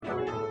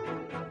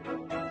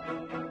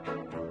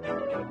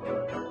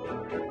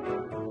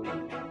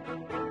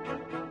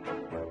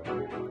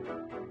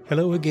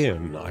Hello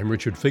again, I'm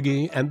Richard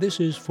Figge, and this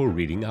is For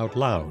Reading Out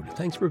Loud.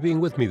 Thanks for being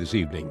with me this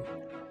evening.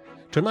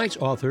 Tonight's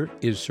author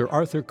is Sir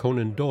Arthur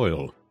Conan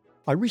Doyle.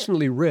 I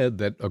recently read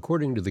that,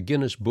 according to the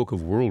Guinness Book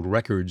of World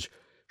Records,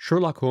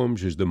 Sherlock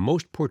Holmes is the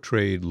most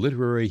portrayed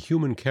literary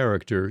human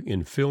character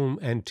in film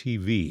and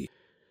TV.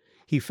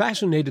 He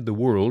fascinated the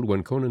world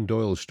when Conan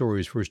Doyle's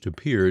stories first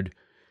appeared,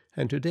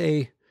 and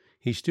today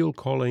he's still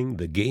calling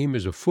 "The game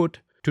is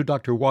afoot" to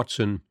Dr.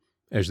 Watson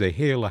as they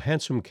hail a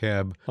hansom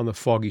cab on the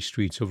foggy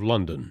streets of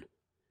London.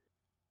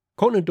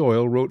 Conan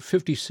Doyle wrote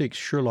 56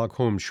 Sherlock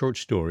Holmes short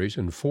stories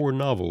and 4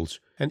 novels,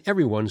 and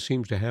everyone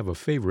seems to have a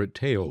favorite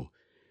tale.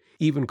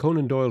 Even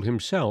Conan Doyle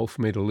himself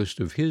made a list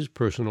of his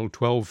personal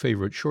 12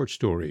 favorite short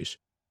stories.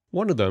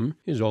 One of them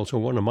is also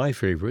one of my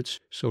favorites,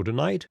 so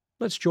tonight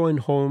let's join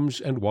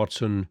Holmes and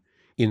Watson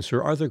in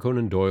Sir Arthur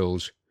Conan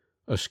Doyle's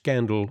A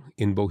Scandal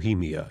in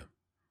Bohemia.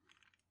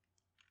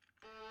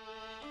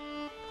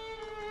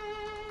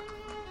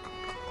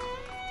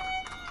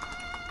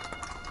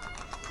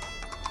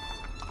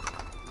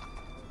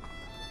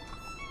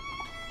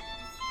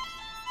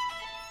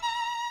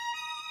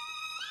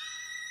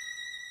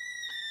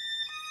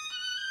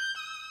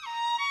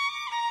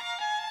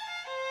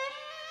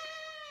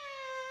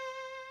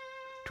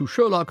 To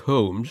Sherlock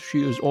Holmes,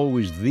 she is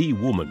always the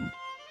woman.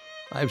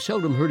 I have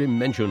seldom heard him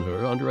mention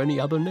her under any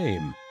other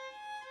name.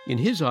 In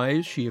his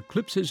eyes, she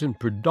eclipses and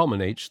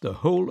predominates the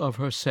whole of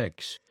her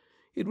sex.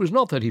 It was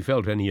not that he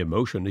felt any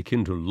emotion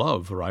akin to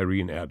love for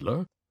Irene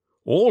Adler.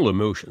 All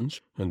emotions,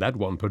 and that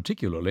one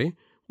particularly,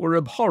 were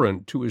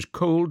abhorrent to his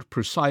cold,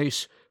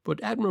 precise,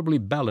 but admirably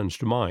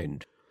balanced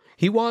mind.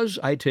 He was,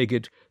 I take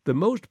it, the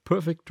most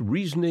perfect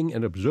reasoning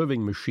and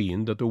observing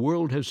machine that the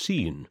world has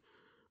seen.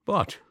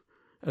 But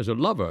as a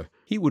lover,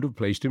 he would have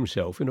placed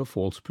himself in a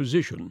false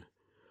position.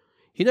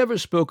 He never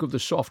spoke of the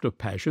softer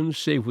passions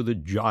save with a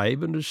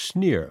jibe and a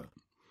sneer.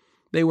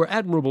 They were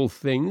admirable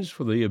things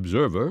for the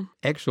observer,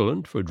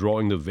 excellent for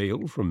drawing the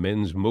veil from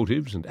men's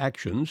motives and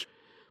actions,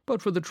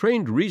 but for the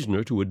trained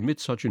reasoner to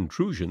admit such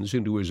intrusions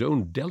into his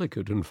own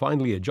delicate and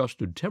finely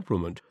adjusted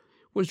temperament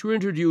was to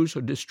introduce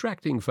a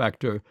distracting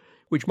factor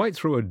which might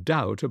throw a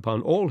doubt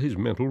upon all his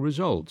mental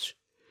results.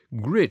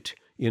 Grit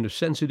in a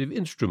sensitive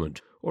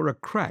instrument, or a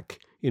crack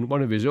in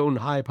one of his own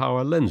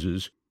high-power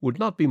lenses, would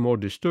not be more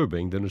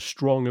disturbing than a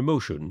strong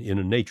emotion in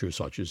a nature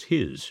such as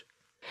his.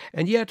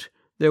 And yet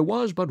there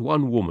was but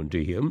one woman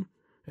to him,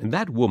 and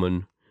that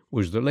woman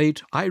was the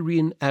late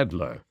Irene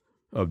Adler,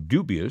 of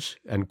dubious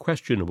and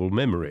questionable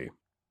memory.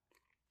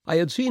 I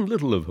had seen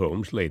little of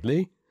Holmes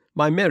lately.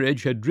 My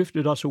marriage had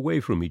drifted us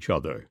away from each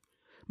other.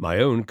 My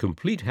own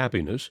complete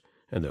happiness,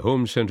 and the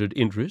home-centered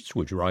interests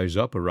which rise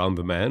up around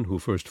the man who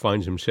first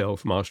finds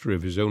himself master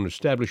of his own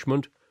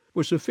establishment,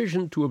 were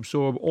sufficient to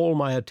absorb all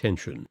my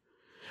attention,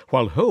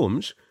 while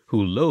Holmes,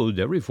 who loathed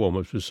every form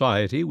of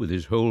society with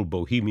his whole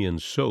Bohemian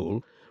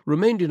soul,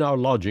 remained in our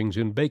lodgings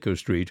in Baker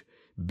Street,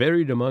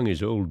 buried among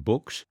his old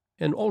books,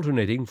 and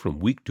alternating from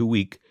week to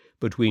week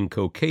between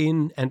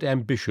cocaine and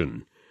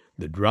ambition,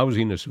 the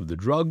drowsiness of the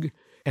drug,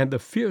 and the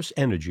fierce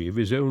energy of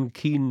his own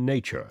keen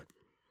nature.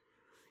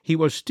 He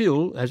was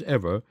still, as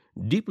ever,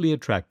 deeply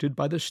attracted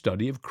by the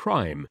study of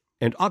crime,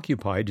 and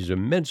occupied his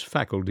immense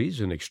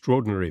faculties and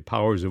extraordinary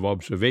powers of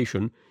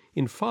observation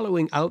in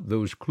following out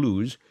those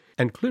clues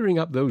and clearing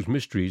up those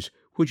mysteries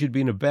which had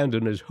been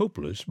abandoned as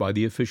hopeless by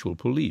the official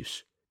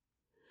police.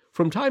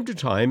 From time to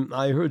time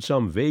I heard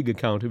some vague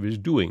account of his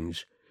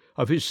doings,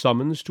 of his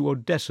summons to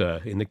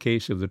Odessa in the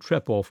case of the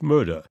Trepoff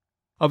murder,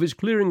 of his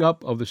clearing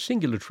up of the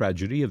singular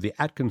tragedy of the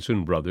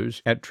Atkinson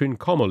brothers at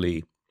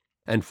Trincomalee,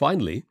 and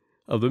finally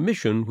of the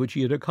mission which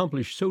he had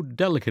accomplished so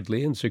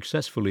delicately and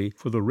successfully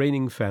for the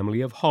reigning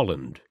family of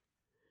Holland.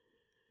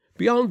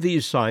 Beyond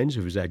these signs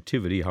of his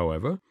activity,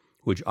 however,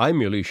 which I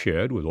merely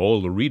shared with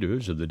all the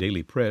readers of the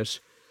daily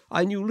press,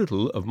 I knew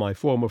little of my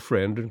former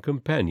friend and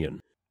companion.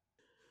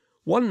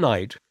 One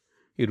night,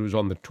 it was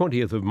on the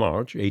 20th of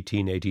March,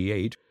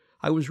 1888,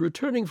 I was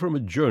returning from a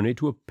journey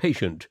to a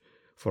patient,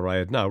 for I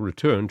had now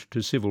returned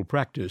to civil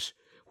practice,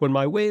 when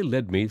my way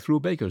led me through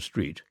Baker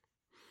Street.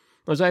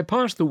 As I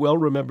passed the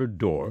well-remembered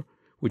door,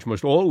 which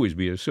must always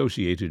be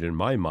associated in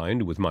my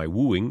mind with my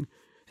wooing,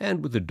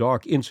 and with the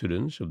dark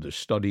incidents of the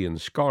study in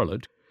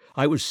scarlet,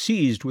 I was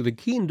seized with a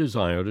keen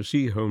desire to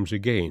see Holmes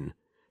again,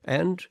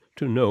 and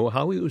to know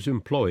how he was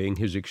employing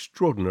his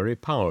extraordinary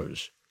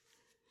powers.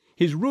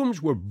 His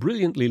rooms were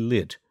brilliantly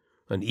lit,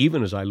 and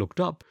even as I looked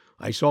up,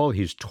 I saw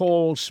his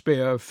tall,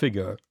 spare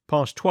figure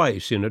pass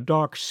twice in a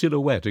dark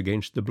silhouette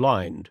against the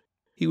blind.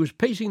 He was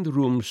pacing the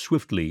room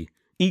swiftly,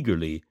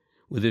 eagerly,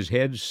 with his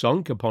head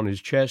sunk upon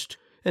his chest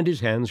and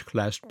his hands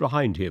clasped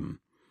behind him.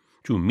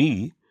 To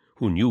me,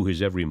 who knew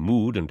his every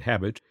mood and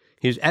habit,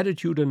 his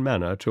attitude and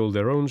manner told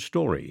their own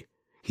story.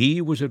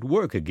 He was at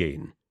work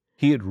again.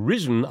 He had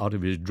risen out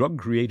of his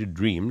drug-created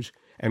dreams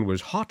and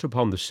was hot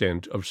upon the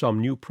scent of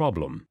some new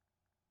problem.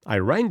 I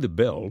rang the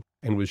bell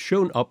and was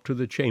shown up to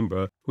the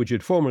chamber which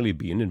had formerly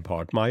been in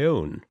part my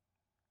own.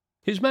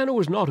 His manner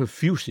was not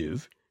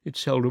effusive, it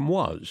seldom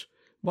was,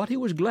 but he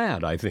was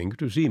glad, I think,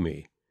 to see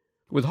me.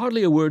 With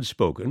hardly a word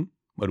spoken,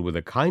 but with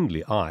a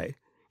kindly eye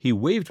he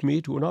waved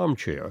me to an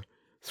armchair,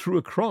 threw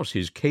across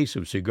his case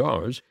of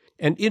cigars,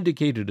 and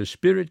indicated a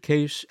spirit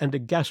case and a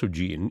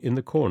gasogene in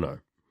the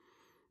corner.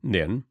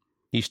 Then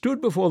he stood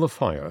before the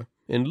fire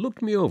and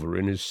looked me over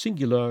in his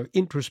singular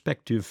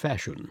introspective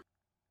fashion.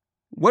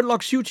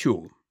 "Wedlock suits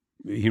you,"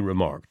 he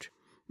remarked.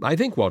 "I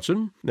think,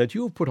 Watson, that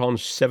you have put on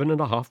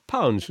 7.5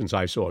 pounds since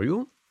I saw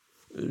you."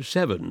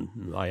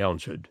 "7," I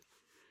answered.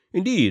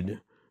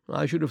 "Indeed,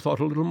 I should have thought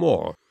a little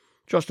more.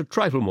 Just a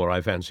trifle more, I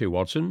fancy,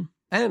 Watson.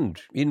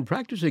 And in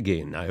practice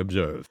again, I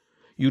observe.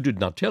 You did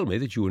not tell me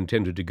that you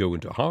intended to go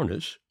into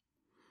harness."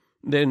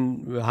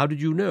 "Then how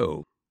did you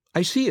know?"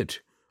 "I see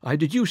it. I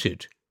deduce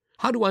it.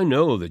 How do I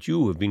know that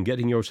you have been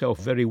getting yourself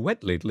very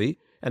wet lately,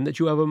 and that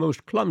you have a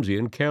most clumsy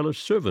and careless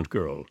servant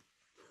girl?"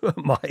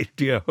 "My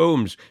dear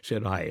Holmes,"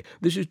 said I,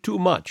 "this is too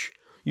much.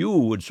 You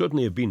would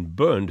certainly have been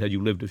burned had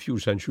you lived a few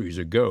centuries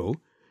ago.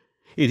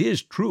 It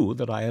is true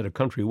that I had a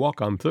country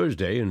walk on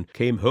Thursday and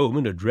came home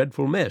in a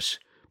dreadful mess,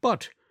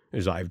 but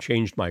as I have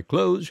changed my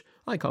clothes,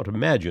 I can't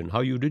imagine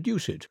how you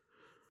deduce it.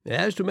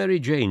 As to Mary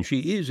Jane,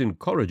 she is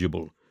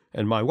incorrigible,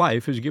 and my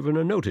wife has given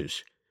her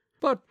notice.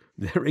 But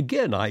there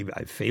again I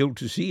failed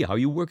to see how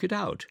you work it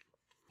out."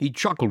 He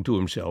chuckled to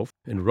himself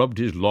and rubbed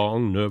his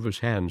long, nervous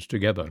hands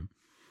together.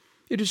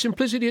 "It is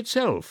simplicity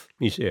itself,"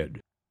 he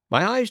said.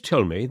 "My eyes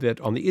tell me that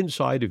on the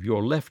inside of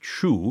your left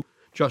shoe,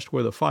 just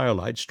where the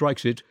firelight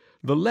strikes it,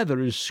 the leather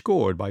is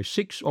scored by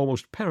 6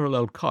 almost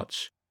parallel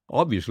cuts.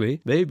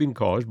 Obviously, they have been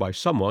caused by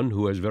someone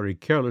who has very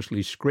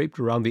carelessly scraped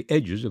around the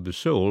edges of the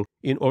sole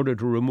in order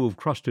to remove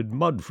crusted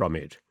mud from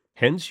it.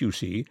 Hence, you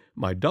see,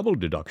 my double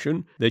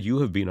deduction that you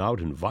have been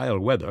out in vile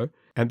weather,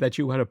 and that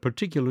you had a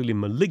particularly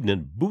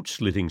malignant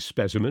boot-slitting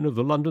specimen of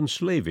the London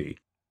slavey.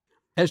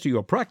 As to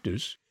your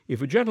practice,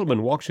 if a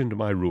gentleman walks into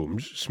my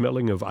rooms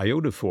smelling of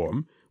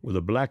iodoform, with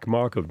a black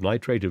mark of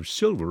nitrate of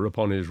silver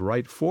upon his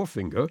right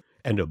forefinger,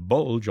 and a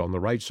bulge on the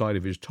right side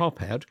of his top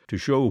hat to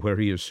show where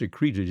he has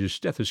secreted his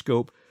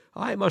stethoscope,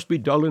 I must be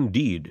dull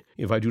indeed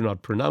if I do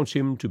not pronounce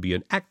him to be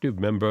an active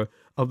member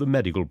of the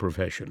medical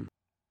profession."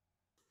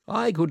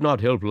 I could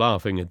not help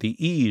laughing at the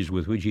ease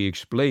with which he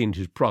explained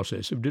his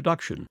process of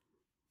deduction.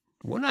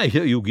 "When I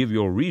hear you give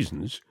your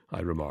reasons," I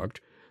remarked,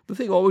 "the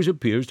thing always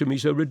appears to me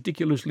so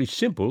ridiculously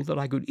simple that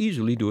I could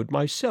easily do it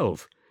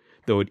myself,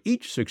 though at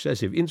each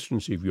successive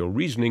instance of your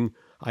reasoning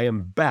I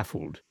am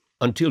baffled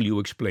until you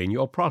explain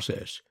your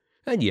process.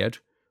 And yet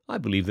I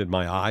believe that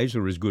my eyes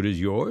are as good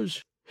as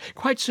yours."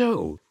 "Quite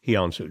so," he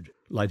answered,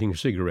 lighting a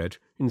cigarette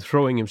and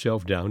throwing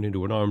himself down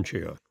into an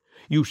armchair.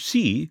 "You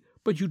see,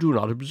 but you do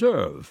not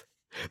observe.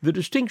 The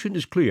distinction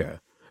is clear.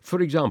 For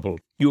example,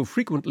 you have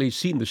frequently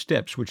seen the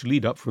steps which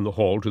lead up from the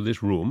hall to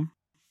this room?"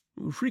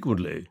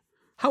 "Frequently."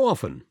 "How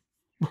often?"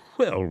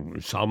 "Well,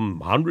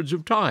 some hundreds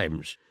of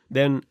times."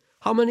 "Then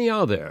how many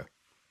are there?"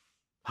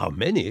 "How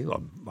many?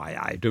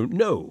 I don't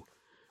know."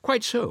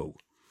 "Quite so.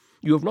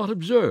 You have not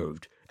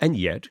observed, and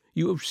yet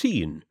you have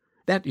seen.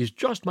 That is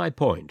just my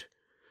point.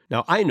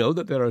 Now, I know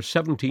that there are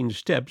 17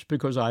 steps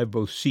because I have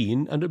both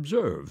seen and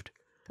observed.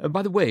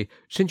 By the way,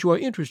 since you are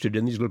interested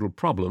in these little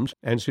problems,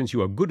 and since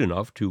you are good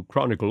enough to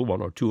chronicle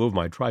 1 or 2 of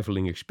my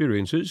trifling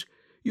experiences,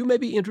 you may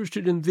be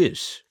interested in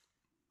this."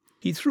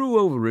 He threw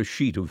over a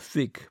sheet of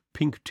thick,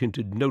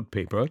 pink-tinted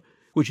notepaper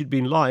which had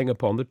been lying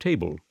upon the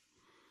table.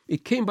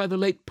 "It came by the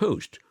late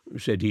post,"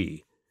 said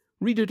he.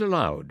 "Read it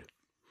aloud."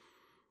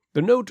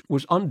 The note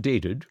was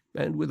undated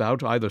and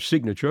without either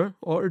signature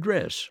or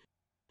address.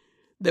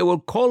 "There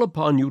will call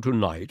upon you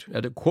tonight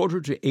at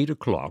 7:45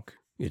 o'clock,"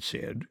 it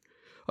said,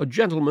 "a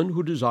gentleman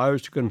who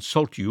desires to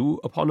consult you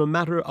upon a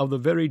matter of the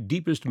very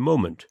deepest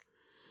moment.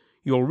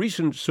 Your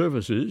recent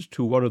services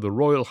to one of the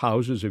royal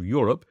houses of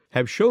Europe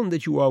have shown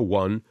that you are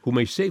one who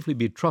may safely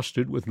be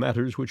trusted with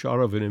matters which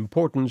are of an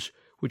importance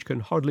which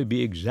can hardly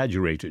be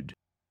exaggerated.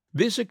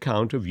 This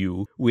account of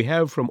you we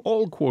have from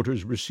all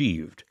quarters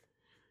received.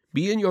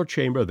 Be in your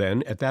chamber,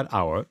 then, at that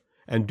hour,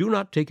 and do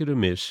not take it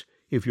amiss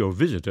if your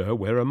visitor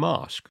wear a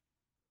mask."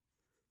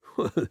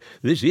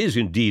 "This is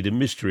indeed a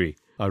mystery,"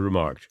 I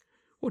remarked.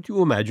 "What do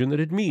you imagine that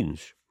it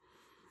means?"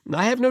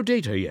 "I have no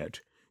data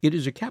yet. It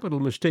is a capital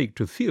mistake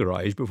to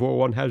theorize before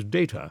one has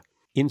data.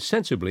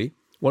 Insensibly,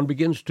 one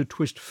begins to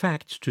twist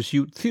facts to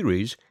suit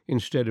theories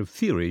instead of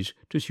theories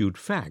to suit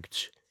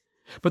facts.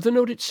 But the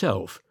note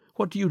itself,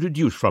 what do you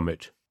deduce from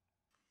it?"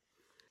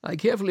 I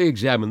carefully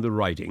examined the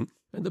writing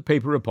and the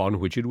paper upon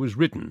which it was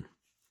written.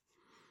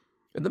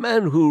 "The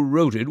man who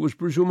wrote it was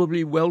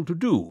presumably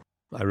well-to-do,"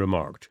 I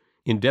remarked,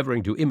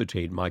 endeavoring to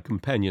imitate my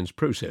companion's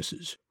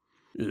processes.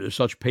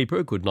 "Such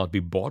paper could not be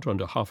bought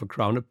under half a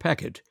crown a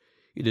packet.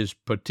 It is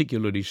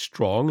particularly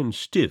strong and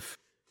stiff."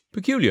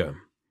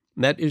 "Peculiar.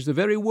 That is the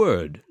very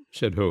word,"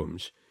 said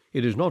Holmes.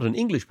 "It is not an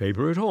English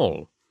paper at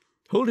all.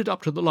 Hold it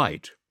up to the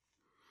light."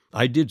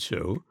 I did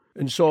so,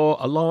 and saw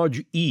a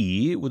large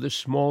E with a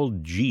small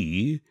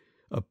g,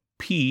 a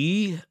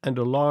P and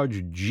a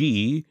large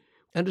G,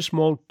 and a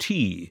small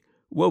T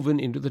woven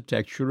into the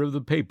texture of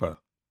the paper.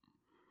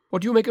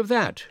 "What do you make of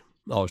that?"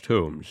 asked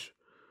Holmes.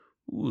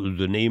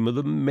 "The name of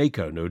the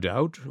maker, no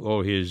doubt,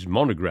 or his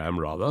monogram,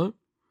 rather."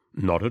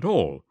 Not at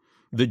all.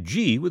 The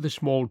G with a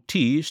small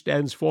t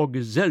stands for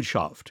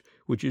Gesellschaft,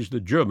 which is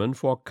the German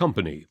for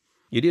company.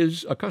 It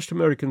is a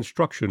customary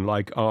construction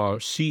like our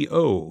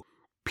CO.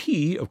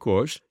 P, of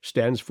course,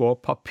 stands for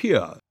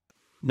Papier.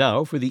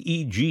 Now for the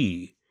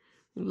EG.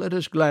 Let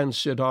us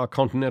glance at our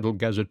Continental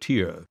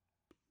Gazetteer.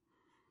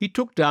 He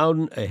took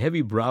down a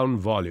heavy brown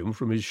volume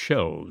from his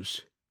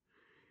shelves.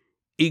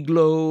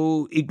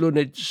 Iglonitz,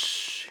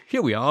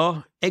 here we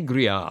are,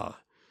 Egria.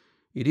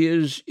 It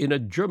is in a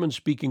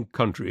German-speaking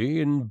country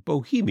in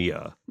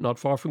Bohemia, not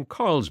far from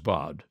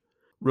Carlsbad,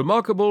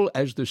 remarkable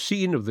as the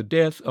scene of the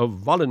death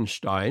of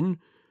Wallenstein,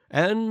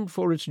 and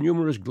for its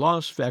numerous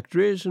glass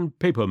factories and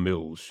paper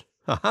mills.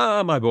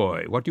 Ha, my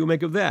boy, what do you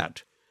make of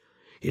that?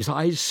 His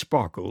eyes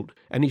sparkled,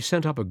 and he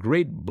sent up a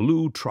great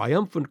blue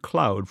triumphant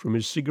cloud from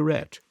his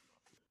cigarette.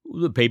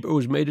 The paper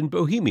was made in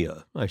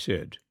Bohemia, I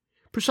said.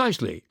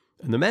 Precisely,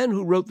 and the man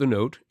who wrote the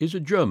note is a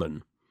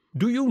German.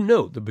 Do you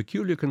note the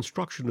peculiar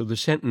construction of the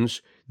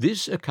sentence,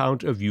 "This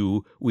account of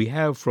you we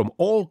have from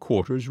all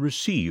quarters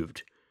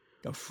received"?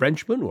 A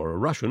Frenchman or a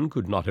Russian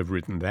could not have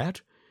written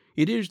that.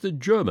 It is the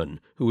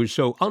German who is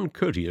so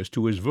uncourteous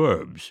to his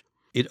verbs.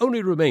 It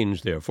only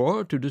remains,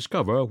 therefore, to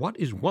discover what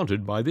is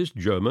wanted by this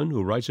German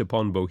who writes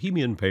upon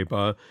Bohemian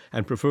paper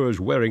and prefers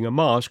wearing a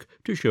mask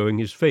to showing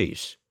his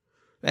face.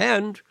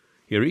 And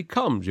here he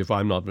comes, if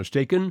I'm not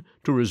mistaken,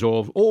 to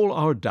resolve all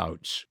our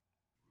doubts.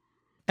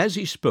 As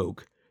he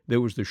spoke,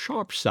 there was the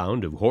sharp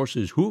sound of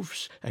horses'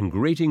 hoofs and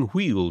grating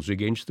wheels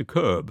against the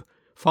curb,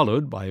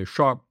 followed by a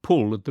sharp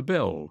pull at the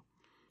bell.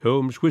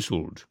 Holmes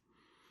whistled.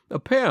 "A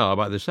pair,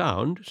 by the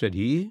sound," said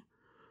he.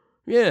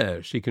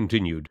 "Yes," he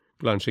continued,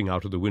 glancing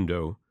out of the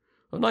window.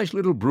 "A nice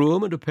little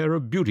brougham and a pair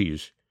of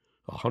beauties.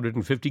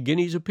 150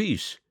 guineas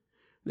apiece.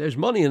 There's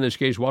money in this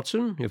case,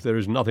 Watson, if there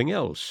is nothing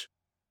else.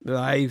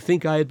 I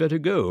think I had better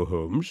go,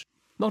 Holmes."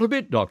 "Not a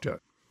bit,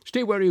 Doctor.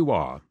 Stay where you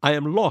are. I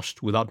am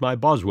lost without my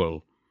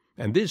Boswell,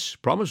 and this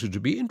promises to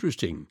be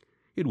interesting.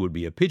 It would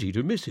be a pity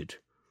to miss it."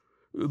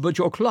 "But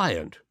your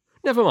client?"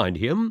 "Never mind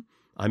him.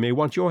 I may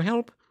want your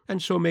help,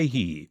 and so may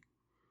he.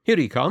 Here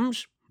he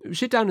comes.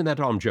 Sit down in that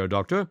armchair,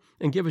 Doctor,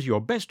 and give us your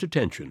best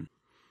attention."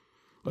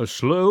 A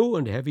slow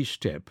and heavy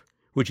step,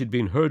 which had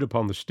been heard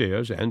upon the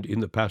stairs and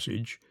in the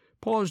passage,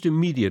 paused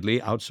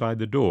immediately outside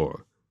the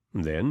door.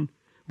 Then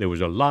there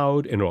was a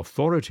loud and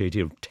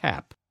authoritative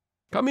tap.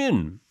 "Come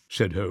in,"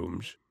 said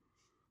Holmes.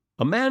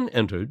 A man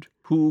entered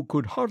who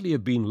could hardly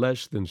have been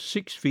less than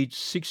 6 feet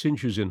 6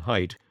 inches in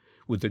height,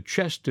 with the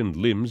chest and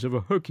limbs of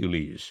a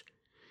Hercules.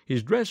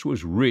 His dress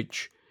was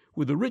rich,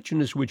 with a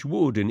richness which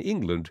would, in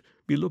England,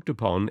 be looked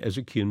upon as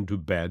akin to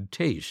bad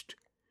taste.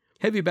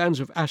 Heavy bands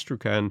of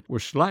astrakhan were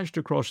slashed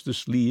across the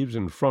sleeves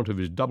and front of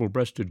his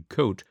double-breasted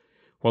coat,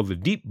 while the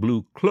deep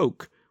blue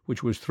cloak,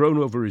 which was thrown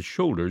over his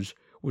shoulders,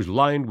 was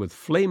lined with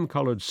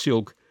flame-colored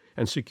silk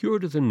and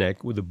secured at the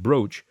neck with a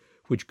brooch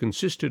which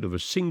consisted of a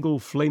single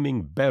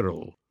flaming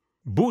beryl.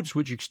 Boots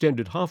which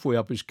extended halfway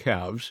up his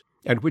calves,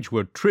 and which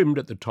were trimmed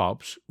at the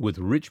tops with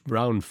rich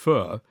brown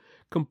fur,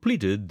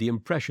 completed the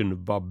impression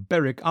of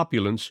barbaric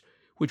opulence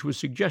which was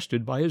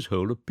suggested by his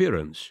whole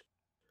appearance.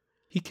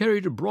 He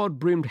carried a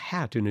broad-brimmed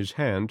hat in his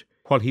hand,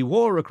 while he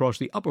wore across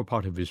the upper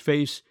part of his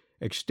face,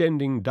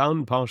 extending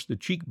down past the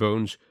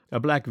cheekbones, a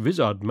black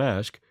vizard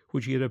mask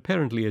which he had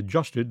apparently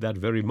adjusted that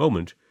very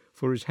moment,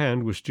 for his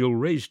hand was still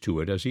raised to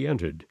it as he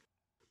entered.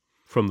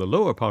 From the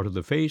lower part of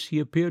the face he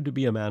appeared to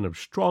be a man of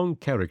strong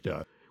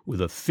character,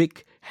 with a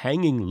thick,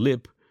 hanging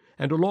lip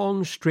and a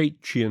long,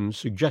 straight chin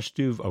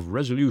suggestive of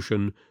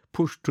resolution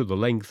pushed to the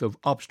length of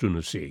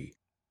obstinacy.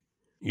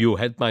 "You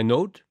had my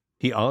note?"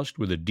 he asked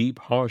with a deep,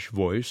 harsh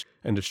voice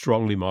and a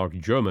strongly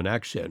marked German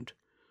accent.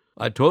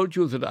 "I told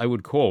you that I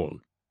would call."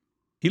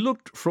 He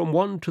looked from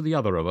one to the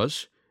other of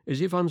us,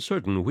 as if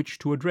uncertain which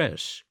to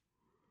address.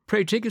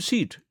 "Pray take a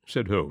seat,"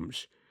 said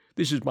Holmes.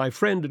 "This is my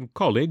friend and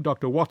colleague,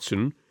 Dr.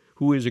 Watson,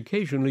 who is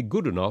occasionally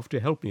good enough to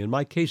help me in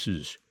my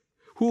cases.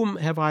 Whom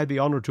have I the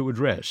honor to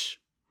address?"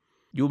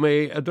 "You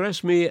may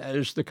address me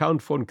as the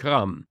Count von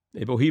Kramm,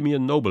 a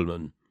Bohemian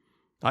nobleman.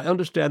 I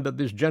understand that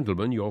this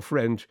gentleman, your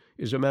friend,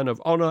 is a man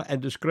of honor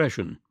and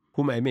discretion,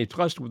 whom I may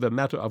trust with a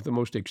matter of the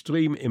most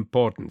extreme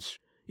importance.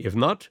 If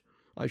not,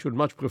 I should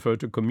much prefer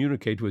to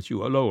communicate with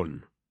you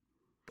alone."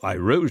 I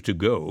rose to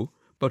go,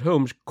 but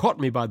Holmes caught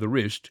me by the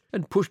wrist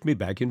and pushed me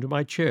back into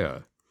my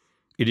chair.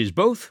 "It is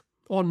both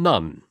or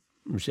none,"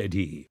 said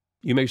he.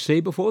 "You may say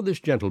before this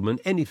gentleman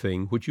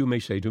anything which you may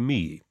say to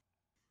me."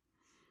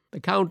 The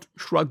Count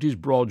shrugged his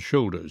broad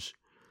shoulders.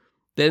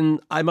 "Then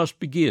I must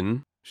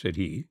begin," said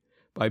he,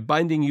 "by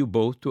binding you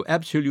both to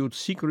absolute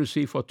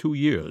secrecy for 2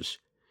 years.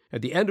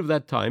 At the end of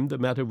that time the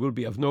matter will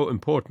be of no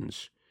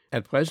importance.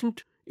 At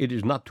present it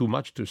is not too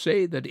much to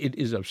say that it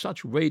is of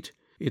such weight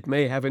it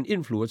may have an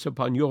influence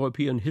upon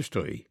European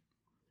history."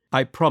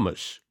 "I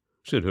promise,"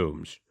 said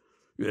Holmes.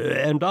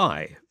 "And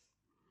I."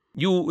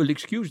 "You will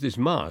excuse this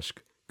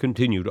mask,"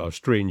 continued our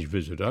strange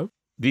visitor.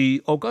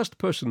 "The august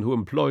person who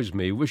employs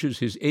me wishes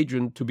his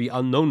agent to be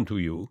unknown to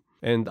you,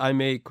 and I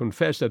may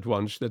confess at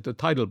once that the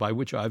title by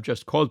which I have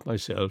just called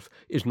myself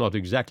is not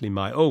exactly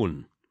my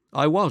own.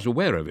 "I was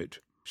aware of it,"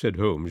 said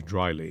Holmes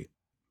dryly.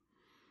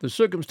 "The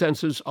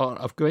circumstances are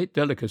of great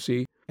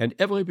delicacy, and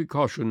every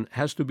precaution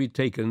has to be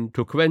taken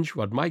to quench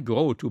what might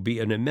grow to be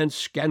an immense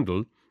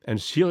scandal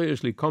and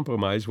seriously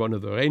compromise one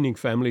of the reigning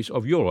families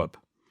of Europe.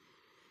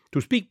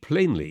 To speak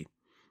plainly,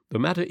 the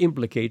matter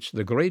implicates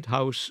the great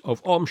house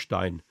of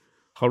Ormstein,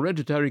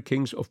 hereditary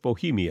kings of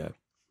Bohemia."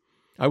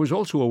 "I was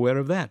also aware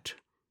of that,"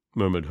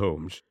 murmured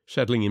Holmes,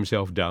 settling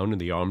himself down in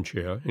the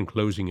armchair and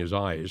closing his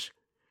eyes.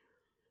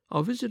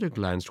 Our visitor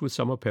glanced with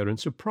some apparent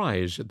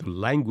surprise at the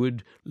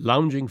languid,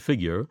 lounging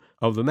figure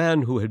of the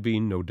man who had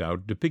been, no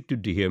doubt,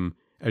 depicted to him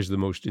as the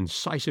most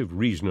incisive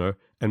reasoner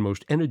and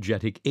most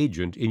energetic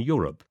agent in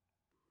Europe.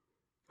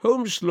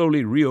 Holmes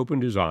slowly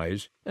reopened his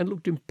eyes and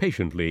looked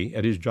impatiently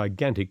at his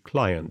gigantic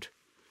client.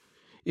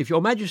 "If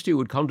your Majesty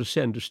would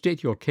condescend to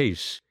state your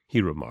case,"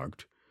 he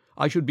remarked,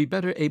 "I should be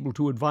better able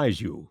to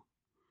advise you."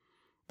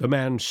 The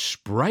man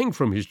sprang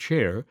from his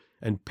chair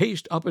and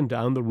paced up and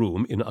down the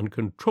room in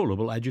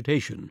uncontrollable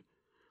agitation.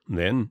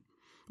 Then,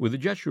 with a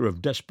gesture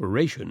of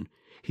desperation,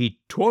 he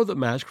tore the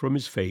mask from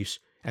his face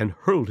and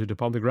hurled it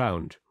upon the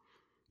ground.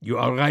 "You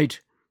are right,"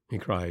 he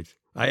cried.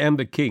 "I am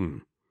the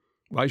king.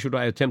 Why should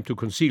I attempt to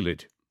conceal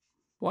it?"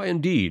 "Why,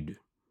 indeed?"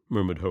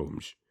 murmured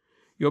Holmes.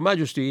 "Your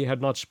Majesty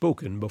had not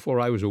spoken before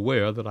I was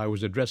aware that I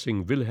was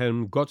addressing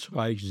Wilhelm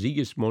Gottsreich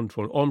Sigismund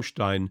von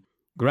Ormstein,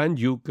 Grand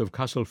Duke of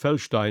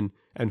Kassel-Felstein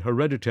and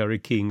hereditary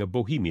King of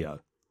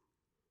Bohemia."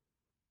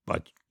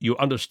 "But you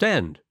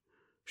understand,"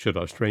 said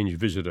our strange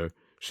visitor,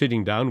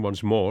 sitting down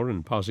once more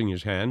and passing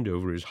his hand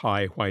over his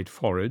high white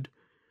forehead.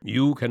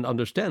 "You can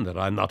understand that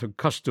I am not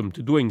accustomed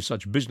to doing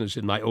such business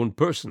in my own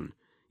person.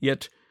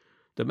 Yet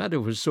the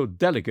matter was so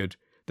delicate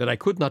that I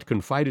could not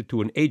confide it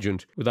to an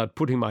agent without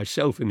putting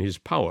myself in his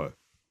power.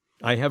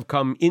 I have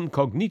come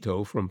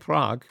incognito from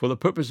Prague for the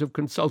purpose of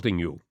consulting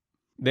you."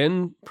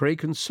 "Then pray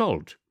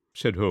consult,"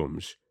 said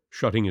Holmes,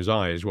 shutting his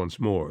eyes once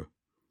more.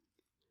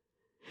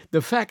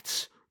 "The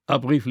facts are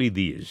briefly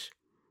these.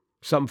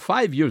 Some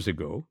 5 years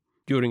ago,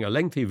 during a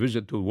lengthy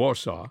visit to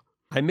Warsaw,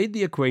 I made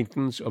the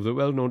acquaintance of the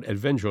well-known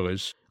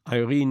adventuress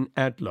Irene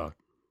Adler.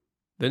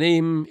 The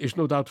name is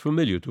no doubt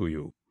familiar to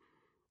you.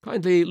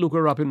 Kindly look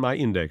her up in my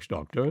index,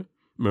 Doctor,"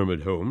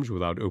 murmured Holmes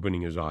without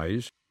opening his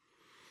eyes.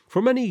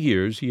 For many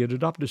years he had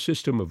adopted a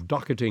system of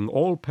docketing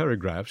all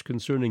paragraphs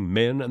concerning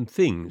men and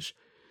things,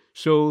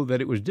 so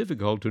that it was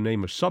difficult to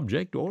name a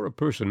subject or a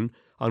person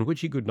on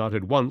which he could not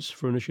at once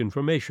furnish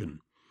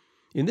information.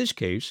 In this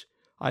case,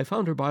 I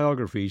found her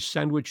biography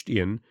sandwiched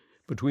in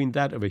between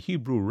that of a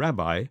Hebrew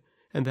rabbi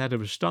and that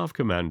of a staff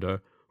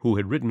commander who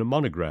had written a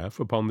monograph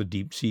upon the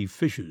deep-sea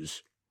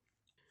fishes.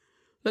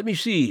 "Let me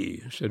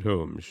see," said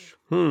Holmes.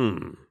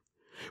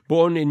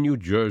 Born in New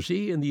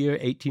Jersey in the year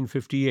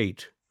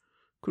 1858.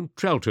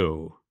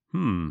 Contralto.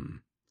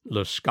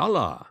 La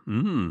Scala.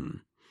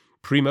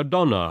 Prima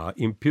donna,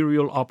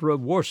 Imperial Opera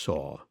of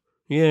Warsaw.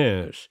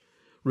 Yes.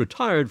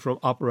 Retired from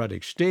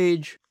operatic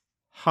stage.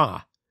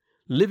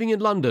 Living in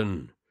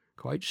London.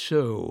 Quite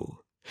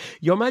so.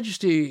 Your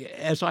Majesty,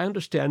 as I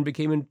understand,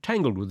 became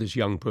entangled with this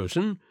young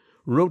person,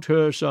 wrote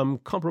her some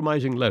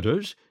compromising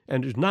letters,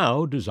 and is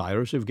now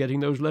desirous of getting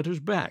those letters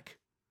back."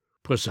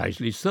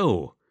 "Precisely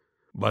so.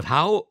 But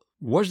how?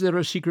 Was there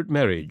a secret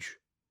marriage?"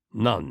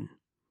 "None."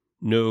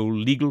 "No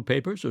legal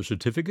papers or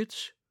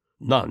certificates?"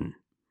 "None."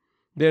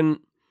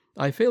 "Then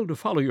I fail to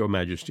follow your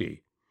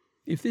Majesty.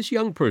 If this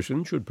young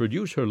person should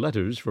produce her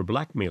letters for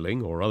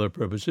blackmailing or other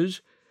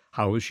purposes,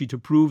 how is she to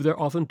prove their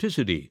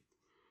authenticity?"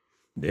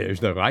 "There's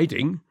the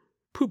writing."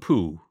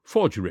 "Pooh-pooh,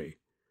 forgery."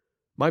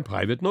 "My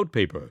private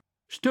notepaper."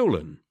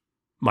 "Stolen."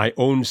 "My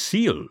own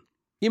seal."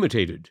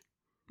 "Imitated."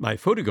 "My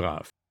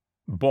photograph."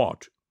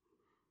 "Bought."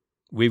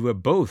 "We were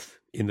both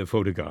in the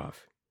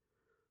photograph."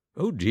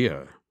 "Oh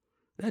dear,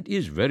 that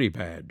is very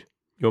bad.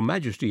 Your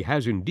Majesty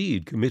has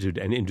indeed committed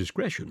an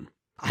indiscretion."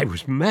 "I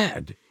was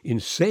mad,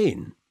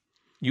 insane."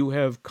 "You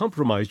have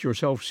compromised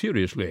yourself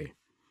seriously."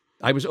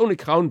 "I was only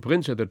Crown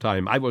Prince at the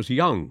time. I was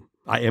young.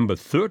 I am but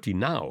 30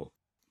 now."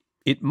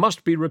 "It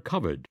must be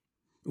recovered."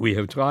 "We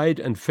have tried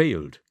and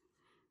failed."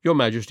 "Your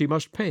Majesty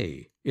must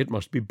pay. It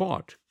must be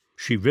bought."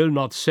 "She will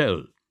not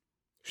sell."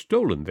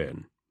 "Stolen,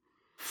 then."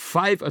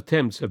 5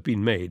 attempts have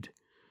been made.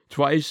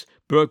 Twice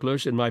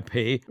burglars in my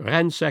pay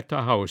ransacked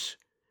her house.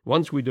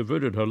 Once we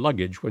diverted her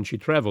luggage when she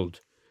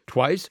traveled.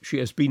 Twice she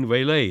has been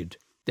waylaid.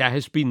 There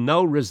has been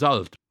no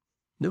result."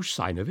 "No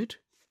sign of it?"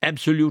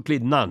 "Absolutely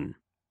none."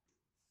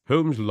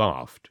 Holmes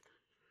laughed.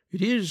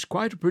 "It is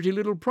quite a pretty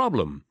little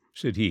problem,"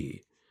 said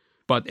he.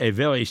 "But a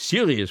very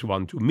serious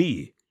one to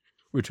me,"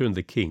 returned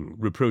the king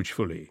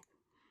reproachfully.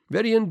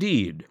 "Very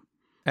indeed.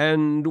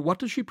 And what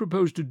does she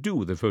propose to do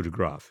with the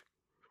photograph?"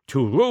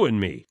 "To ruin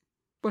me."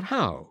 "But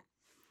how?"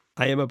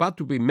 "I am about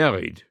to be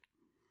married."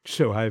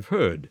 "So I have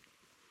heard."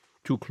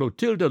 "To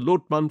Clotilde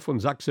Lotman von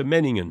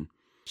Saxe-Meiningen,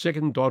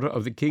 second daughter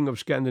of the King of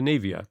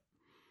Scandinavia.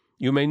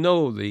 You may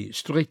know the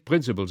strict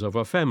principles of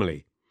her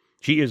family.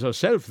 She is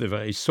herself the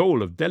very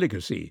soul of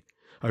delicacy.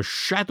 A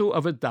shadow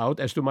of a doubt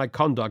as to my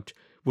conduct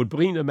would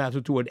bring the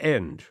matter to an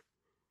end."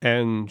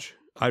 "And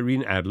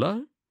Irene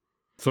Adler?"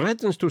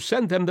 threatens to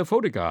send them the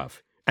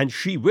photograph, and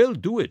she will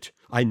do it.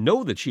 I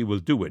know that she will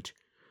do it.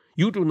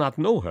 You do not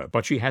know her,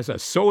 but she has a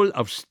soul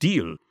of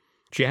steel.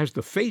 She has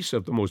the face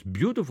of the most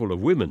beautiful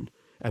of women,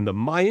 and the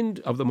mind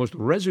of the most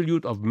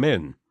resolute of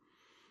men.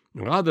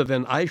 Rather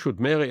than I should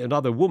marry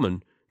another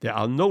woman, there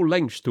are no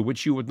lengths to which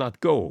she would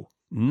not go.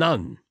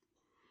 None.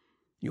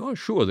 You are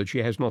sure that she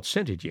has not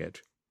sent it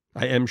yet?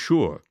 I am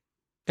sure.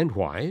 And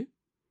why?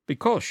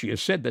 Because she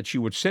has said that she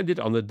would send it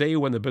on the day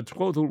when the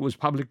betrothal was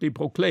publicly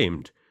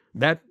proclaimed.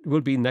 That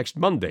will be next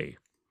Monday.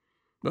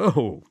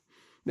 Oh,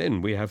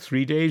 then we have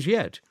 3 days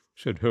yet,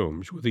 said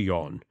Holmes with a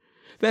yawn.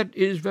 That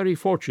is very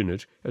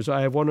fortunate, as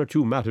I have 1 or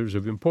 2 matters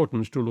of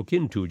importance to look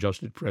into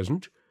just at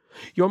present.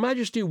 Your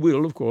Majesty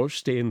will, of course,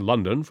 stay in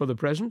London for the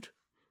present?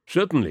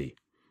 Certainly.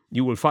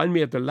 You will find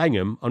me at the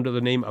Langham under the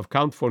name of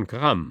Count von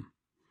Kramm.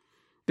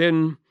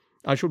 Then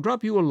I shall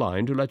drop you a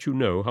line to let you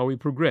know how we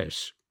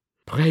progress.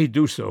 Pray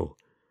do so.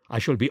 I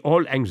shall be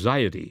all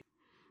anxiety.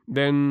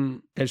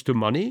 Then, as to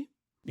money,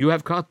 you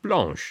have carte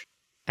blanche.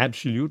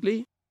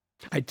 Absolutely.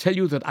 I tell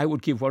you that I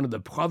would give 1 of the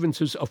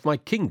provinces of my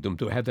kingdom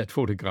to have that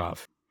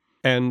photograph.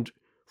 And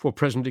for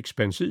present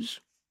expenses?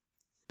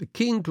 The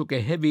king took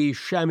a heavy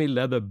chamois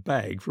leather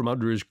bag from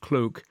under his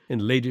cloak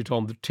and laid it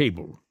on the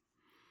table.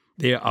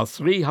 There are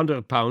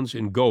 £300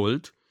 in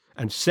gold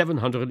and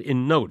 700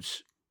 in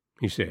notes,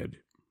 he said.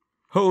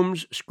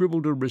 Holmes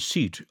scribbled a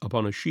receipt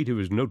upon a sheet of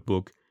his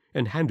notebook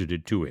and handed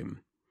it to him.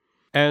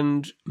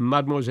 And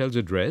mademoiselle's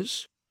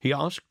address? He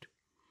asked.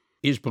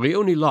 Is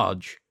Briony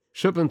Lodge,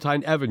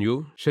 Serpentine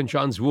Avenue, St.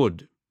 John's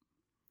Wood.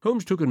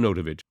 Holmes took a note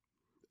of it.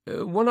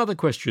 1 other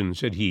question,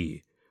 said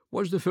he.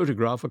 Was the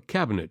photograph a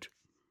cabinet?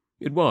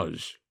 It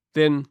was.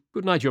 Then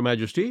good night, Your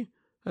Majesty,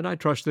 and I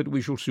trust that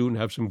we shall soon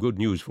have some good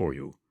news for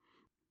you.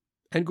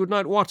 And good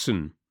night,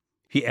 Watson,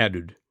 he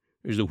added,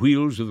 as the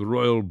wheels of the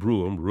royal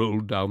brougham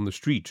rolled down the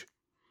street.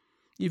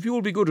 If you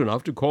will be good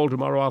enough to call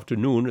tomorrow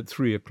afternoon at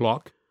 3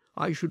 o'clock,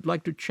 I should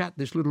like to chat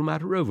this little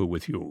matter over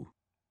with you.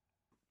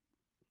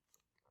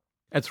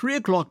 At 3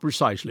 o'clock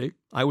precisely,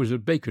 I was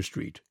at Baker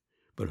Street,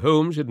 but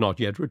Holmes had not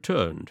yet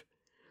returned.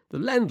 The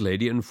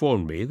landlady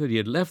informed me that he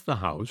had left the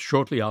house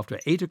shortly after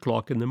 8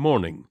 o'clock in the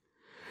morning.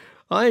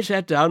 I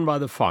sat down by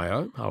the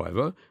fire,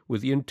 however,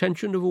 with the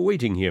intention of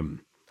awaiting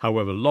him,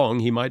 however long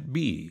he might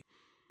be.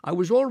 I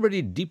was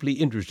already deeply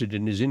interested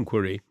in his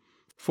inquiry,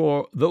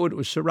 for though it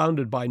was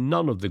surrounded by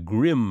none of the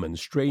grim and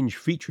strange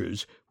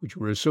features which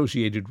were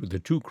associated with the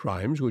 2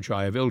 crimes which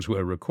I have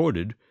elsewhere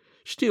recorded,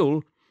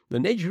 still the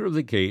nature of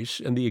the case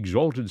and the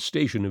exalted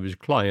station of his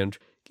client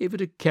gave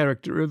it a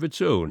character of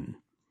its own.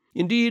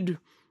 Indeed,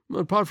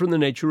 apart from the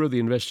nature of the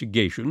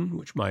investigation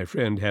which my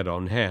friend had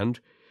on hand,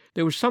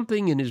 there was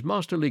something in his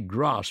masterly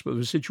grasp of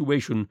the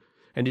situation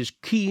and his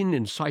keen,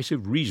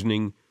 incisive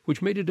reasoning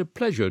which made it a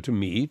pleasure to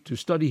me to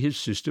study his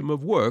system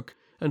of work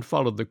and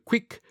follow the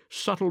quick,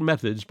 subtle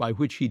methods by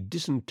which he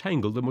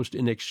disentangled the most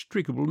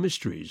inextricable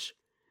mysteries.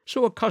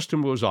 So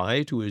accustomed was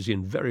I to his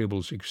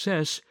invariable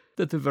success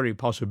that the very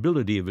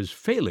possibility of his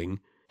failing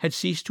had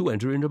ceased to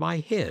enter into my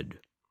head.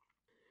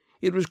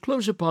 It was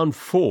close upon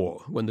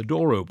 4 when the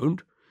door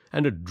opened,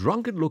 and a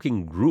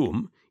drunken-looking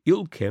groom,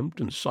 ill-kempt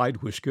and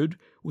side-whiskered,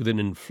 with an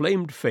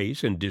inflamed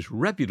face and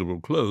disreputable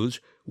clothes,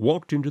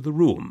 walked into the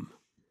room.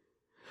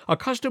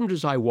 Accustomed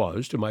as I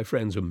was to my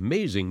friend's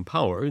amazing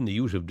power in the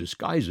use of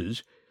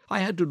disguises, I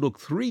had to look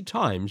 3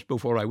 times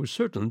before I was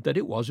certain that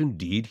it was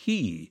indeed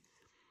he.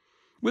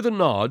 With a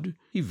nod,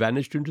 he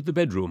vanished into the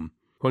bedroom,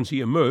 whence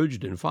he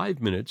emerged in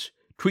 5 minutes,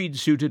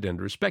 tweed-suited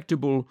and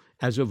respectable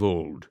as of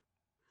old.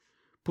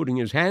 Putting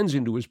his hands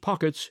into his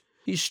pockets,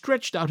 he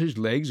stretched out his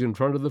legs in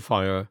front of the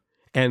fire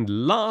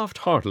and laughed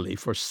heartily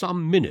for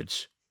some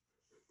minutes.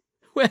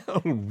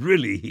 "Well,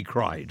 really," he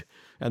cried,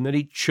 and then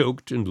he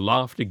choked and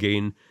laughed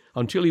again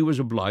until he was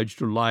obliged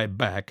to lie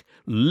back,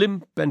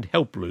 limp and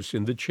helpless,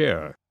 in the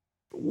chair.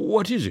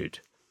 "What is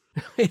it?"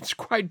 "It's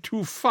quite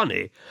too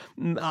funny.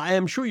 I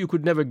am sure you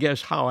could never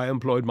guess how I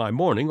employed my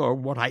morning or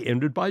what I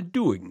ended by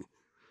doing."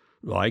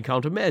 "I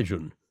can't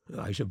imagine.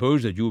 I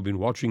suppose that you have been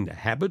watching the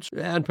habits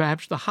and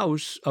perhaps the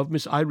house of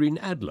Miss Irene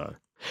Adler."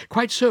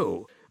 "Quite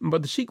so,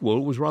 but the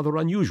sequel was rather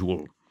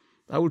unusual.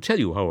 I will tell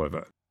you,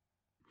 however.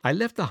 I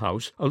left the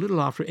house a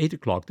little after 8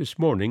 o'clock this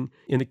morning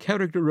in the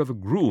character of a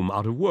groom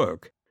out of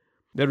work.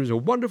 There is a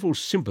wonderful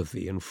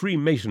sympathy and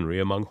freemasonry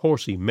among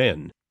horsey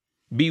men.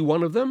 Be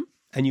one of them,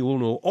 and you will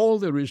know all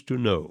there is to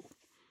know.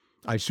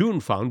 I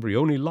soon found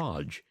Briony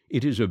Lodge.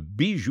 It is a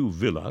bijou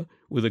villa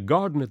with a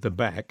garden at the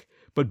back,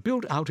 but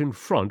built out in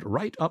front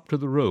right up to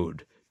the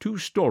road, 2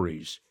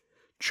 stories.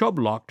 Chubb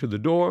lock to the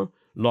door,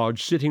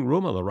 large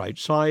sitting-room on the right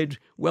side,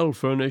 well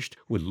furnished,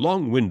 with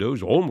long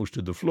windows almost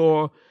to the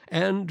floor,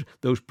 and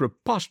those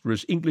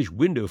preposterous English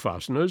window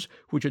fasteners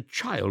which a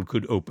child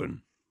could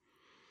open.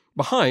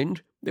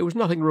 Behind, there was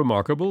nothing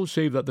remarkable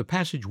save that the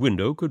passage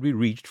window could be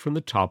reached from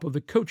the top of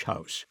the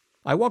coach-house.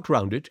 I walked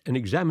round it and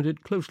examined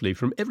it closely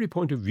from every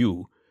point of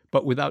view,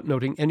 but without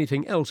noting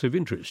anything else of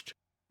interest.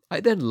 I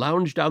then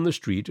lounged down the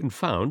street and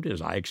found,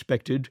 as I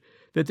expected,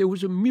 that there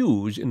was a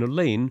mews in a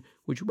lane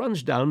which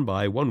runs down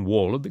by one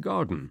wall of the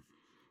garden.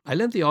 I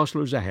lent the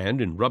ostlers a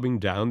hand in rubbing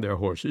down their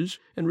horses,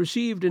 and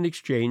received in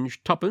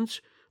exchange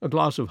twopence, a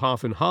glass of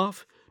half and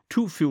half,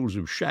 2 fills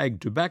of shag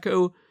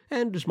tobacco,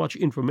 and as much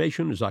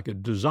information as I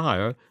could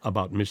desire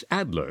about Miss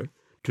Adler,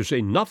 to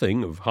say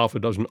nothing of half a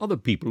dozen other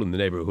people in the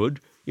neighbourhood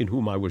in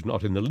whom I was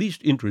not in the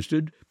least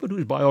interested, but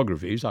whose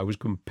biographies I was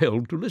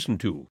compelled to listen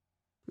to.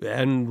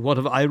 "And what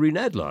of Irene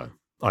Adler?"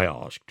 I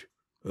asked.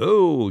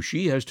 "Oh,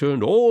 she has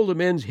turned all the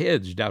men's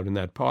heads down in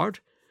that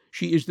part.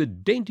 She is the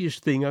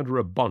daintiest thing under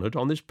a bonnet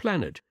on this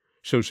planet,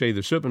 so say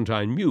the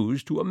Serpentine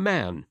Mews to a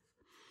man.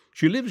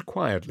 She lives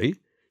quietly,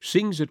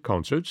 sings at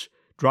concerts,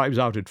 drives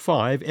out at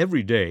 5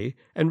 every day,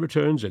 and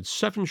returns at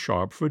 7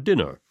 sharp for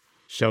dinner.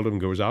 Seldom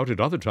goes out at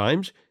other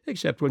times,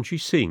 except when she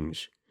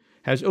sings.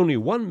 Has only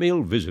one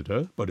male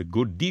visitor, but a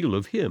good deal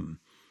of him.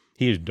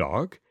 He is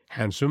dark,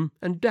 handsome,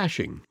 and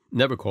dashing.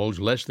 Never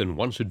calls less than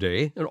once a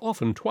day, and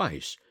often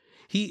twice.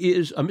 He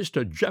is a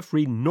Mr.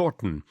 Geoffrey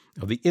Norton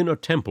of the Inner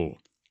Temple.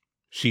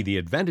 See the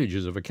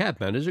advantages of a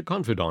cabman as a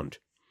confidant.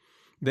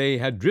 They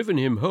had driven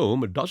him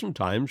home a dozen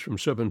times from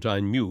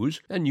Serpentine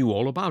Mews, and knew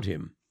all about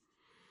him.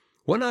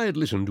 When I had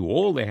listened to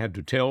all they had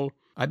to tell,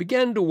 I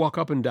began to walk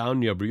up and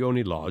down near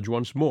Briony Lodge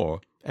once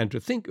more, and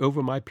to think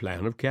over my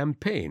plan of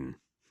campaign.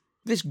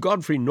 This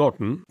Godfrey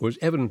Norton was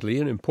evidently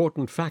an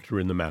important factor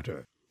in the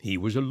matter. He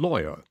was a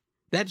lawyer.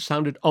 That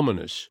sounded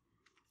ominous.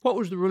 What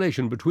was the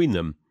relation between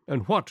them,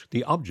 and what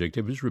the object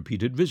of his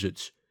repeated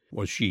visits?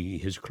 Was she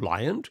his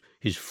client,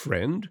 his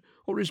friend,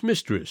 or his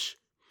mistress?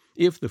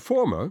 If the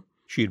former,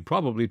 she had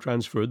probably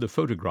transferred the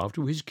photograph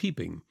to his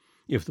keeping.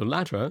 If the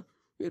latter,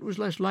 it was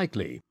less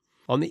likely.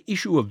 On the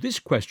issue of this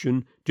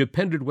question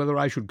depended whether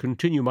I should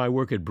continue my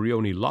work at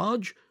Briony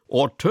Lodge,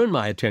 or turn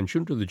my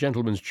attention to the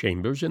gentleman's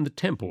chambers in the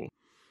Temple.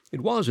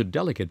 It was a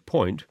delicate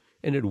point,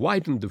 and it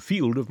widened the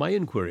field of my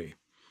inquiry.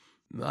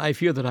 I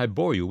fear that I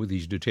bore you with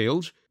these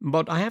details,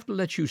 but I have to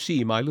let you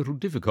see my little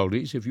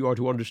difficulties if you are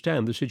to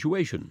understand the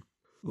situation.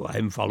 "I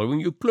am following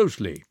you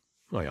closely,"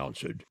 I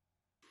answered.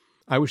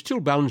 I was still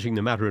balancing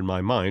the matter in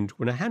my mind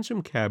when a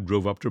hansom cab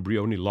drove up to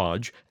Briony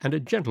Lodge, and a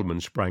gentleman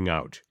sprang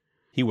out.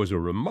 He was a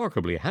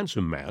remarkably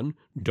handsome man,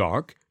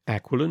 dark,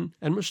 aquiline,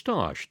 and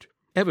moustached,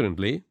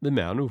 evidently the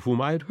man of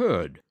whom I had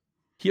heard.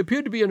 He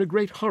appeared to be in a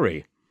great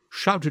hurry,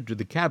 shouted to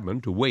the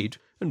cabman to wait,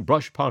 and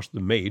brushed past the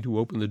maid who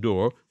opened the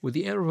door with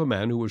the air of a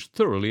man who was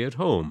thoroughly at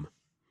home.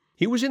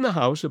 He was in the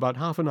house about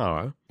half an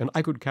hour, and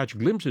I could catch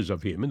glimpses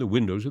of him in the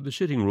windows of the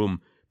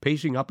sitting-room,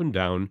 pacing up and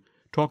down,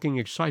 talking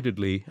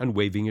excitedly and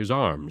waving his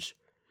arms.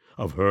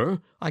 Of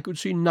her I could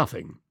see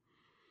nothing.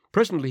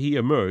 Presently he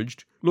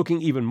emerged,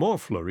 looking even more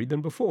flurried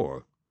than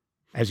before.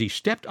 As he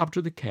stepped up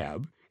to the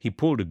cab, he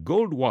pulled a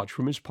gold watch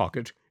from his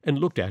pocket and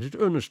looked at it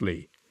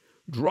earnestly.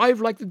 "Drive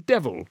like the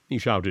devil," he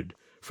shouted,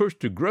 "first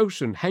to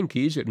Gross and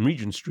Hankey's in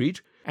Regent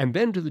Street, and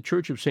then to the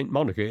Church of St.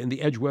 Monica in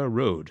the Edgware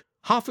Road.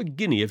 Half a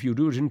guinea if you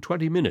do it in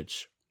 20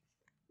 minutes.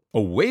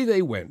 Away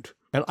they went,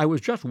 and I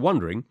was just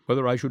wondering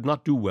whether I should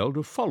not do well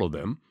to follow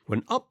them,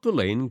 when up the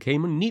lane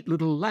came a neat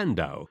little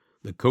landau,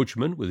 the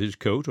coachman with his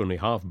coat only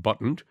half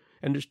buttoned,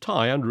 and his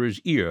tie under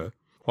his ear,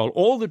 while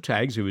all the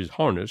tags of his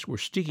harness were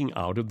sticking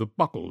out of the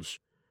buckles.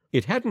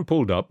 It hadn't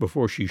pulled up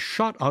before she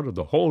shot out of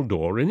the hall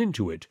door and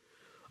into it.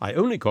 I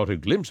only caught a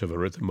glimpse of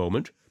her at the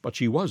moment, but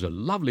she was a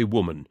lovely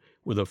woman,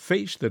 with a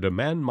face that a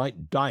man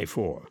might die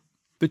for.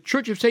 "The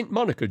Church of St.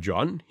 Monica,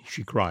 John,"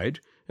 she cried,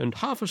 "and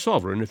half a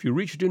sovereign if you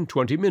reach it in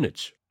 20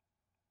 minutes.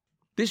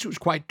 This was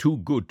quite too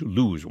good to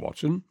lose,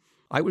 Watson.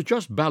 I was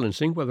just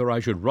balancing whether I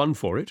should run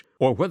for it,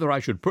 or whether I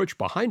should perch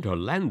behind her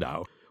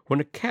landau, when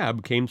a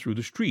cab came through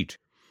the street.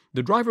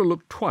 The driver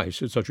looked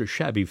twice at such a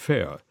shabby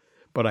fare,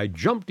 but I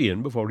jumped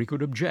in before he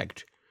could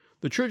object.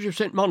 "The Church of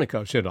St.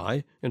 Monica," said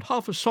I, "and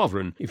half a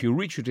sovereign if you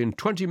reach it in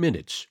 20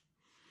 minutes.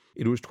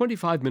 It was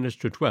 25 minutes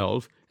to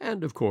 12,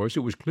 and, of course,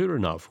 it was clear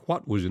enough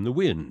what was in the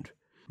wind.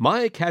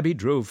 My cabby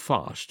drove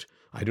fast.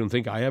 I don't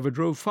think I ever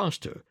drove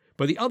faster,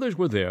 but the others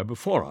were there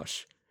before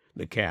us.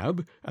 The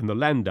cab and the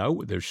landau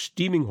with their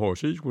steaming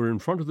horses were in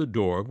front of the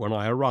door when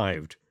I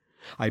arrived.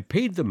 I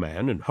paid the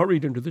man and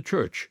hurried into the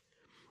church.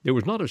 There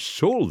was not a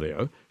soul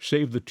there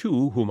save the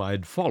two whom I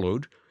had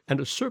followed, and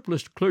a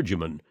surpliced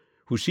clergyman,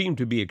 who seemed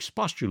to be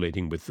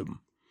expostulating with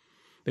them.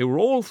 They were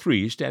all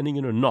three standing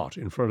in a knot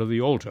in front of the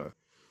altar.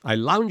 I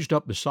lounged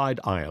up the side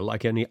aisle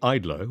like any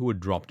idler who had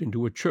dropped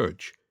into a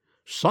church.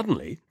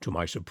 Suddenly, to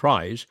my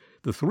surprise,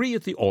 the three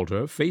at the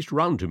altar faced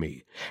round to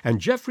me, and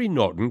Geoffrey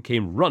Norton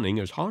came running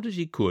as hard as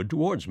he could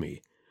towards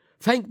me.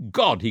 "Thank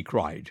God!" he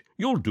cried.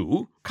 "You'll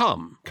do.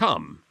 Come,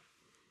 come."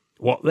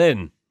 "What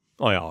then?"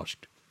 I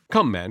asked.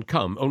 "Come, man,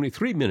 come. Only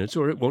 3 minutes,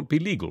 or it won't be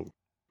legal."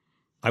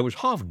 I was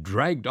half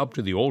dragged up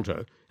to the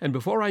altar, and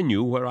before I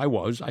knew where I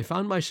was, I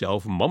found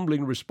myself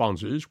mumbling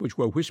responses which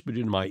were whispered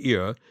in my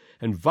ear,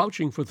 and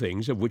vouching for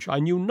things of which I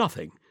knew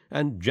nothing,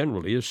 and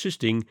generally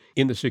assisting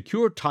in the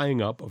secure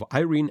tying up of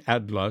Irene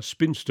Adler,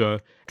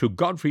 spinster, to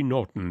Godfrey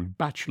Norton,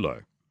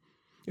 bachelor.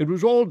 It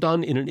was all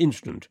done in an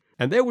instant,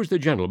 and there was the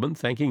gentleman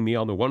thanking me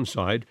on the one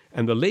side,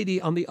 and the lady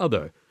on the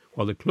other,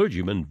 while the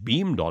clergyman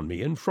beamed on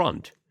me in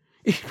front.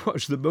 It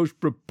was the most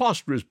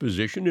preposterous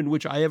position in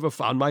which I ever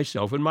found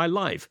myself in my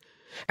life,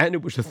 and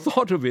it was the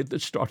thought of it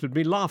that started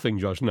me laughing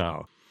just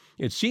now.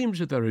 It seems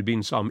that there had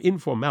been some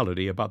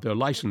informality about their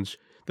license,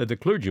 that the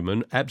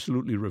clergyman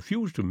absolutely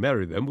refused to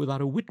marry them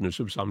without a witness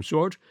of some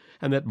sort,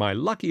 and that my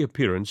lucky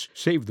appearance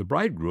saved the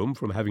bridegroom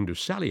from having to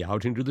sally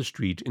out into the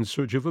street in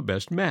search of a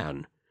best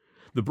man.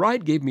 The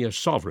bride gave me a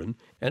sovereign,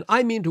 and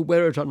I mean to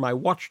wear it on my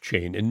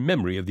watch-chain in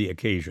memory of the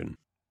occasion."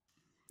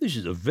 "This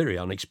is a very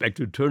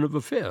unexpected turn of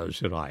affairs,"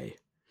 said I.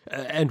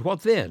 "And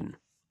what then?"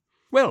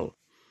 "Well,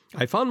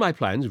 I found my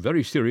plans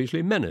very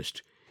seriously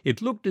menaced.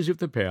 It looked as if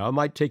the pair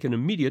might take an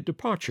immediate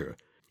departure,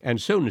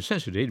 and so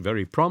necessitate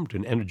very prompt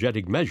and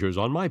energetic measures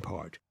on my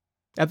part.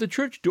 At the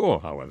church door,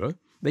 however,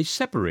 they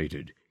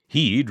separated,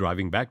 he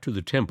driving back to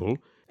the temple,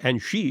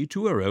 and she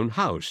to her own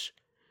house.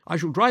 'I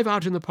shall drive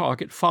out in the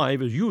park at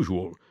 5 as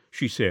usual,'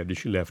 she said as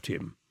she left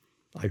him.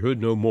 I heard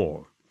no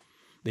more.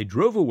 They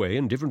drove away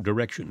in different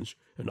directions,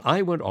 and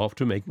I went off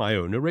to make my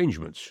own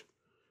arrangements."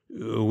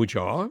 "Which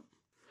are?"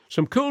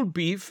 "Some cold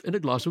beef and a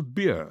glass of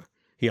beer,"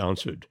 he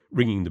answered,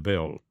 ringing the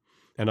bell.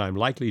 "And I'm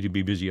likely to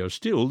be busier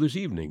still this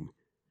evening.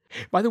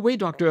 By the way,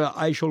 Doctor,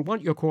 I shall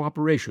want your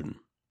cooperation."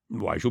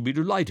 "I shall be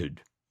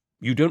delighted."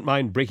 "You don't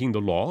mind breaking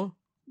the law?"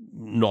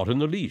 "Not in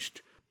the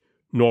least."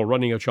 "Nor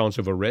running a chance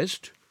of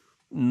arrest?"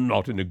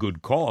 "Not in a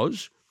good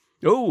cause."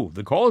 "Oh,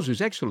 the cause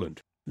is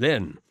excellent.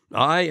 Then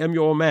I am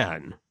your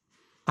man."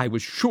 "I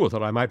was sure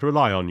that I might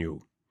rely on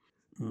you."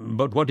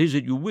 "But what is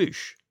it you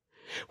wish?"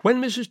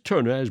 "When Mrs.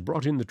 Turner has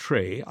brought in the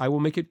tray, I will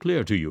make it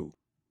clear to you.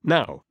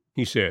 Now,"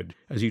 he said,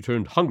 as he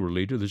turned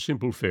hungrily to the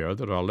simple fare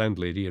that our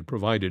landlady had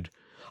provided,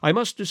 "I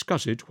must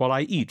discuss it while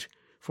I eat,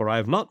 for I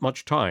have not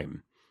much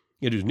time.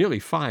 It is nearly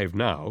 5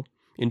 now.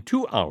 In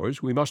 2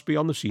 hours we must be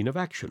on the scene of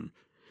action.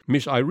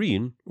 Miss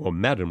Irene, or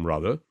Madam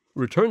rather,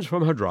 returns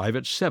from her drive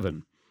at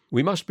 7.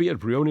 We must be at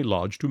Briony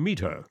Lodge to meet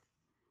her."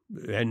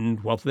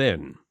 "And what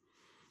then?"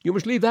 "You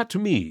must leave that to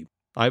me.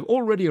 I have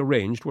already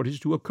arranged what is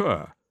to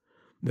occur.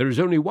 There is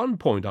only one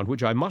point on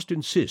which I must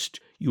insist.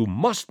 You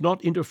must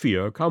not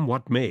interfere, come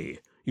what may.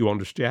 You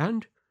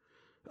understand?"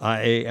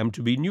 "I am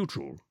to be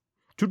neutral."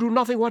 "To do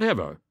nothing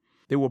whatever.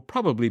 There will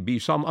probably be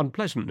some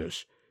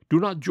unpleasantness. Do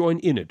not join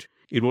in it.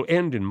 It will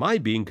end in my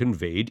being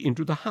conveyed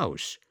into the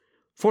house.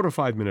 4 or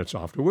 5 minutes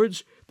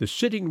afterwards, the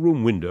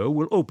sitting-room window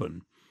will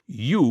open.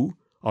 You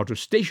are to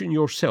station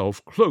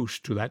yourself close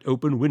to that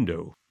open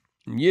window."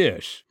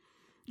 "Yes."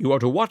 "You are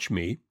to watch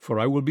me, for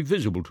I will be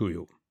visible to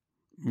you."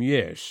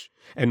 "Yes."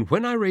 "And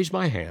when I raise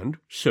my hand,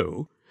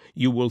 so,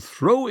 you will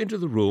throw into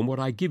the room what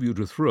I give you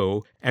to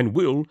throw, and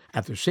will,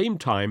 at the same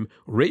time,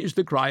 raise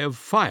the cry of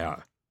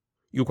 'Fire!'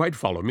 You quite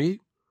follow me?"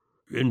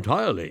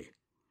 "Entirely."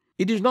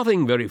 "It is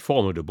nothing very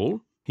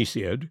formidable," he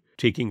said,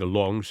 taking a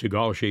long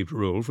cigar-shaped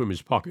roll from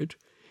his pocket.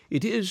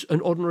 "It is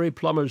an ordinary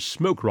plumber's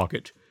smoke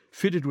rocket,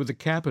 fitted with a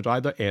cap at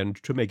either end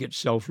to make it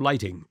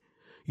self-lighting.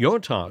 Your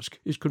task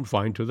is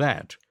confined to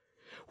that.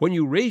 When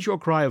you raise your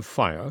cry of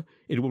 'Fire!'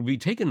 it will be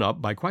taken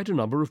up by quite a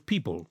number of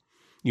people.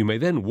 You may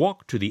then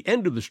walk to the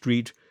end of the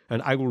street,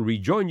 and I will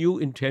rejoin you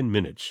in 10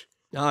 minutes.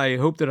 I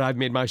hope that I've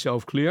made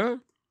myself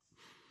clear?"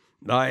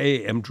 "I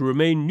am to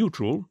remain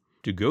neutral,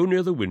 to go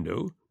near the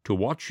window, to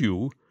watch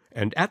you,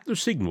 and at the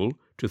signal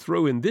to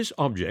throw in this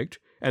object,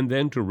 and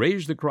then to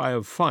raise the cry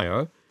of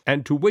 'Fire!'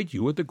 and to wait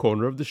you at the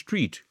corner of the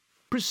street."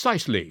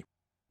 "Precisely.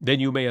 Then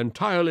you may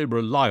entirely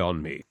rely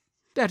on me."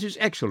 "That is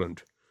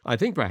excellent. I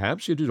think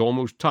perhaps it is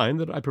almost time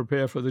that I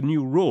prepare for the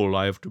new role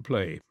I have to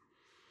play."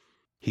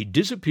 He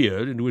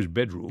disappeared into his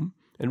bedroom,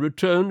 and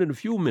returned in a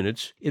few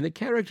minutes in the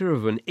character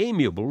of an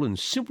amiable and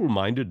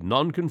simple-minded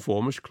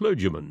nonconformist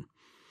clergyman.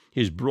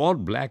 His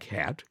broad black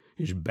hat,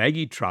 his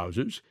baggy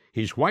trousers,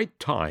 his white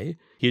tie,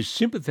 his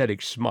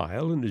sympathetic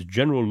smile, and his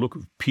general look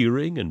of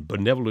peering and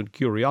benevolent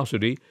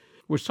curiosity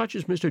were such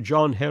as Mr.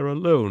 John Hare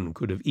alone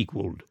could have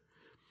equalled.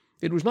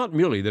 It was not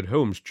merely that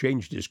Holmes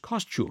changed his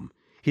costume.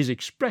 His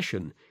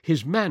expression,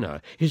 his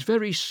manner, his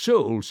very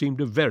soul seemed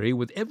to vary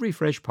with every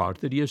fresh part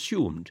that he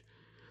assumed.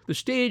 The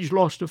stage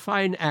lost a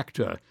fine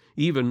actor,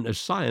 even as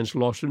science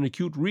lost an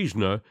acute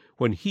reasoner,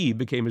 when he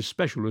became a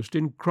specialist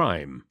in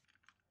crime.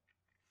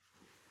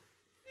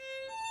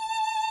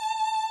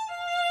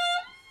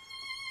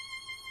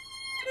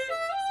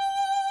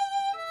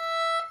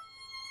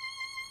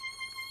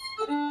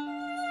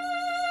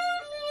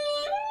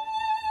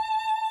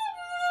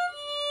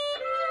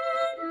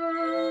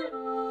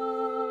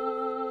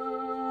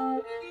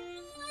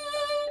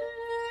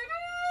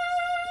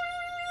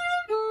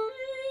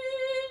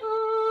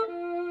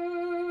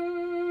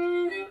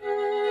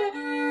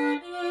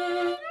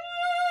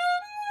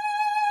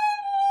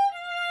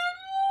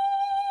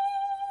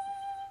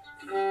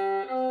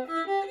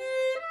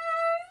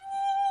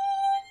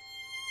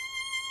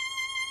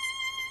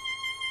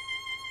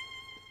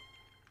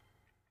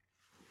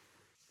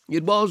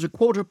 It was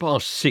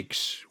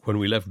 6:15 when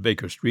we left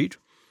Baker Street,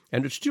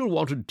 and it still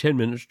wanted 10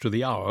 minutes to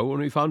the hour when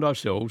we found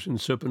ourselves in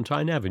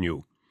Serpentine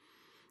Avenue.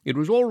 It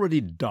was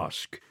already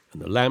dusk,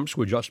 and the lamps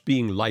were just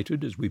being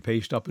lighted as we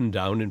paced up and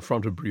down in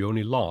front of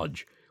Briony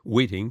Lodge,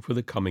 waiting for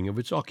the coming of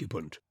its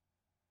occupant.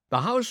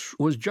 The house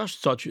was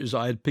just such as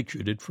I had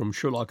pictured it from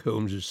Sherlock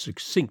Holmes's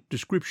succinct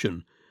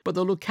description, but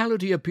the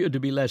locality appeared to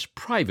be less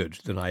private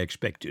than I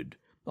expected.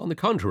 On the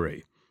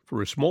contrary,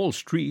 for a small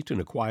street in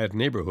a quiet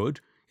neighborhood,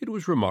 it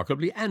was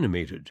remarkably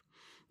animated.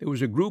 There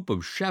was a group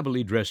of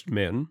shabbily dressed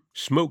men,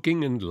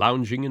 smoking and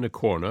lounging in a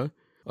corner,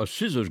 a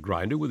scissors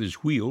grinder with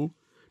his wheel,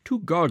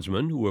 2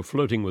 guardsmen who were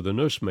flirting with a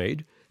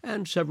nursemaid,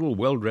 and several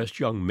well-dressed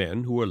young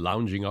men who were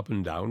lounging up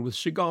and down with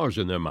cigars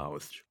in their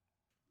mouths.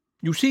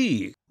 "You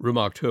see,"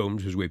 remarked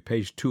Holmes as we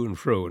paced to and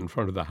fro in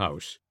front of the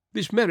house,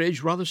 "this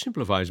marriage rather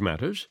simplifies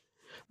matters.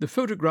 The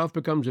photograph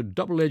becomes a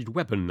double-edged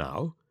weapon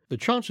now. The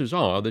chances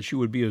are that she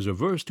would be as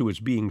averse to its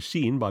being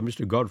seen by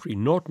Mr. Godfrey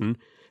Norton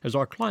as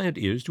our client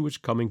is to its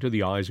coming to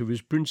the eyes of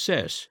his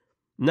princess.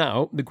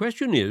 Now, the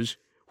question is,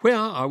 where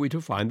are we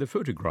to find the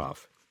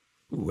photograph?"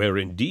 "Where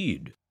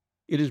indeed?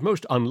 It is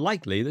most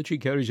unlikely that she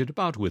carries it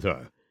about with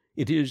her.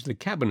 It is the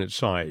cabinet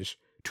size,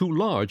 too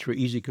large for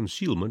easy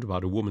concealment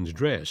about a woman's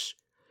dress.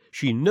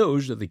 She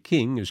knows that the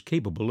king is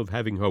capable of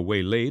having her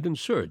waylaid and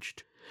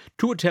searched.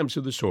 2 attempts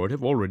of the sort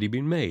have already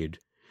been made.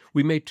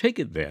 We may take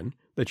it, then,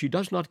 that she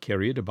does not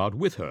carry it about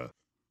with her."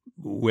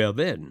 "Where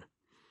then?"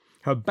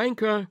 "Her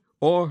banker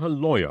or her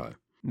lawyer.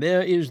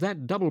 There is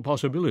that double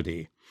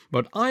possibility,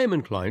 but I am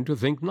inclined to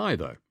think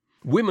neither.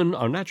 Women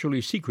are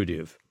naturally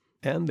secretive,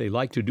 and they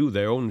like to do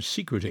their own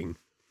secreting.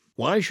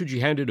 Why should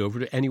she hand it over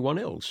to anyone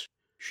else?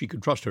 She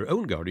could trust her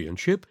own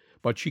guardianship,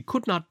 but she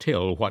could not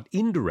tell what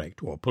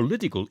indirect or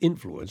political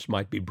influence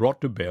might be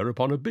brought to bear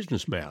upon a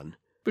businessman.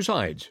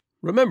 Besides,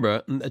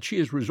 remember that she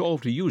is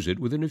resolved to use it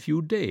within a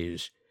few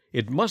days.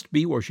 It must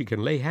be where she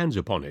can lay hands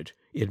upon it.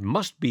 It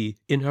must be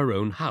in her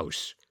own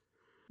house."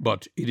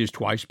 "But it has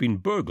twice been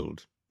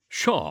burgled."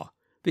 "Pshaw!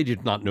 They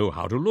did not know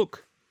how to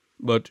look."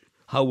 "But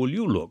how will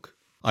you look?"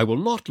 "I will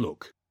not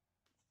look."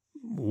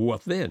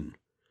 "What then?"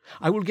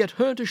 "I will get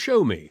her to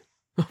show me."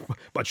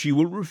 "But she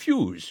will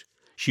refuse."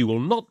 "She will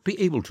not be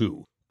able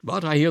to.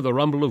 But I hear the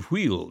rumble of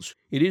wheels.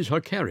 It is her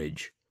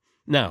carriage.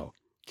 Now,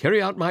 carry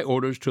out my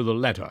orders to the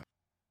letter."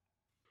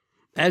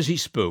 As he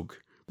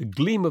spoke, the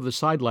gleam of the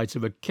sidelights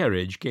of a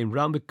carriage came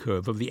round the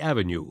curve of the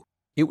avenue.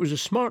 It was a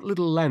smart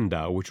little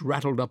landau which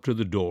rattled up to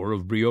the door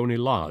of Briony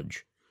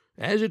Lodge.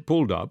 As it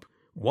pulled up,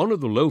 one of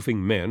the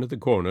loafing men at the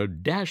corner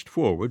dashed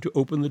forward to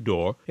open the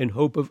door in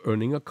hope of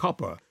earning a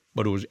copper,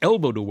 but was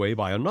elbowed away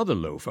by another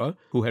loafer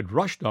who had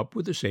rushed up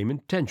with the same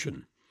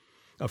intention.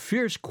 A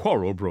fierce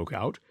quarrel broke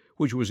out,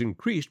 which was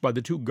increased by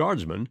the 2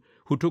 guardsmen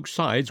who took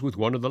sides with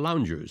one of the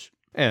loungers,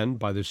 and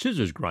by the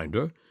scissors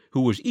grinder,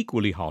 who was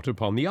equally hot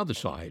upon the other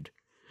side.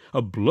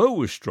 A blow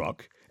was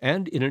struck,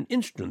 and in an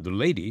instant the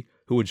lady,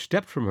 who had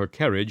stepped from her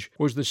carriage,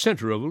 was the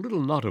center of a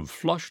little knot of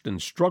flushed and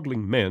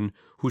struggling men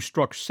who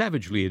struck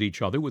savagely at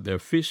each other with their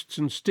fists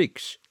and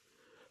sticks.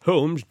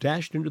 Holmes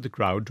dashed into the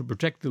crowd to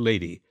protect the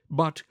lady,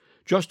 but,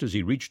 just as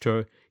he reached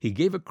her, he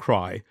gave a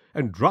cry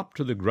and dropped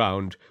to the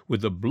ground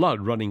with the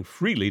blood running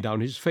freely down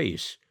his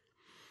face.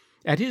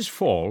 At his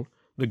fall,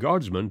 the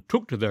guardsmen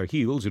took to their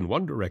heels in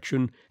one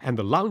direction and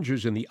the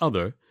loungers in the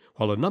other,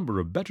 while a number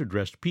of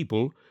better-dressed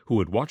people, who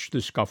had watched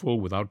the scuffle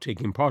without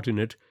taking part in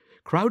it,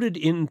 crowded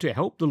in to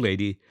help the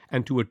lady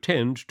and to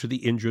attend to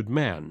the injured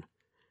man.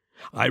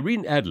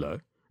 Irene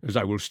Adler, as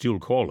I will still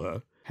call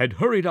her, had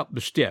hurried up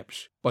the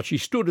steps, but she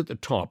stood at the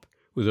top,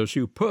 with her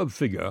superb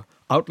figure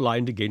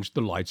outlined against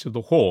the lights of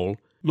the hall,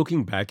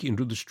 looking back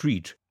into the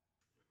street.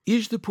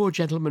 "Is the poor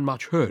gentleman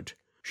much hurt?"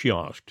 she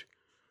asked.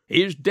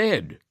 "He is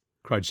dead,"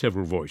 cried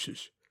several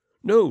voices.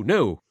 "No,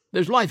 no,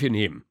 there's life in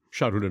him,"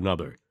 shouted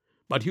another.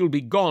 "But he'll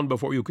be gone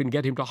before you can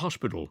get him to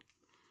hospital."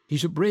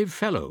 "He's a brave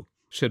fellow,"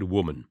 said a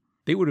woman.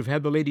 "They would have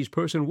had the lady's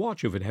purse and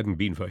watch if it hadn't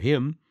been for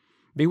him.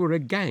 They were a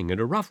gang, and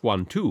a rough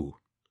one, too."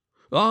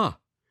 "Ah,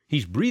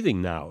 he's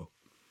breathing now.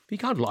 He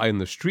can't lie in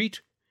the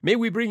street. May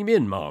we bring him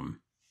in, ma'am?"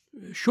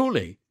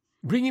 "Surely.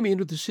 Bring him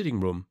into the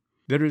sitting-room.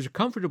 There is a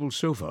comfortable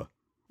sofa.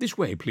 This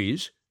way,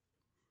 please."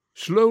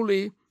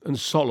 Slowly and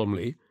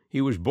solemnly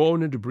he was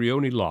borne into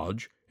Briony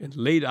Lodge and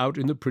laid out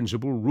in the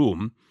principal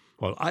room,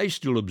 while I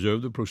still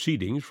observed the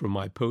proceedings from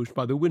my post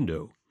by the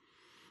window.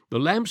 The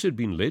lamps had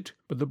been lit,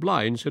 but the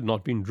blinds had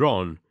not been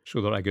drawn,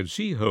 so that I could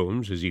see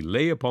Holmes as he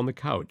lay upon the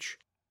couch.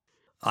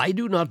 I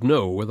do not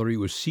know whether he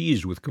was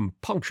seized with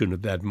compunction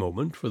at that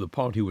moment for the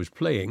part he was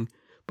playing,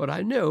 but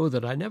I know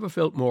that I never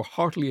felt more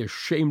heartily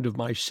ashamed of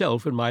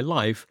myself in my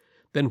life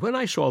than when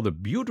I saw the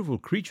beautiful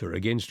creature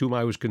against whom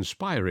I was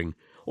conspiring,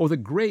 or the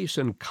grace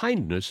and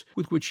kindness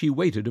with which he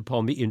waited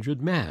upon the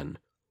injured man.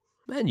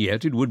 And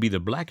yet it would be the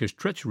blackest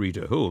treachery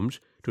to Holmes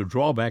to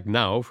draw back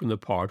now from the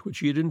part which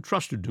he had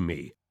entrusted to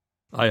me.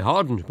 I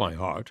hardened my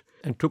heart,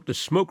 and took the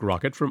smoke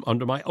rocket from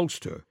under my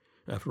ulster.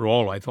 After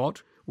all, I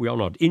thought, we are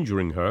not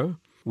injuring her.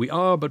 We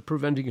are but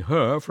preventing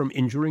her from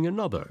injuring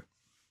another.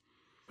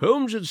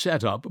 Holmes had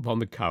sat up upon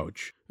the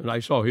couch, and I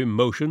saw him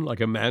motion like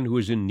a man who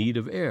is in need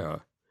of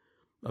air.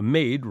 A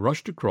maid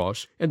rushed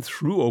across and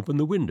threw open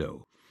the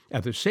window.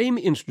 At the same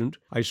instant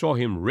I saw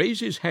him raise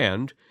his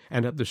hand,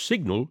 and at the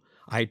signal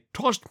I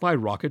tossed my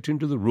rocket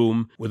into the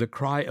room with a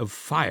cry of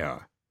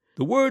fire.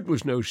 The word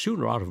was no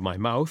sooner out of my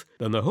mouth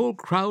than the whole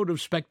crowd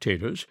of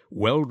spectators,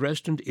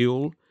 well-dressed and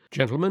ill,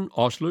 gentlemen,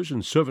 ostlers,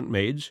 and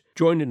servant-maids,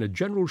 joined in a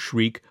general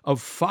shriek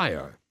of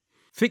fire.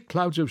 Thick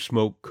clouds of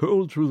smoke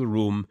curled through the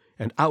room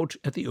and out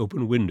at the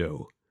open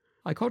window.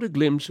 I caught a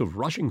glimpse of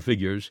rushing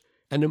figures,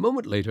 and a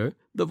moment later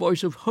the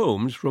voice of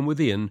Holmes from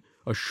within,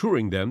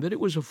 assuring them that it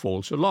was a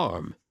false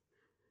alarm.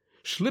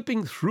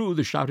 Slipping through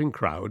the shouting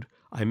crowd,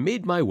 I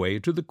made my way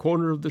to the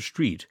corner of the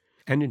street,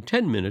 and in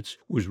 10 minutes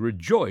was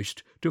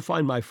rejoiced to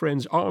find my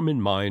friend's arm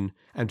in mine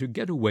and to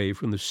get away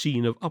from the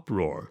scene of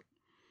uproar.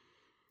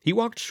 He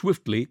walked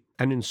swiftly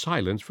and in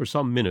silence for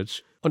some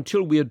minutes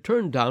until we had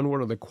turned down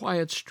one of the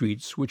quiet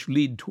streets which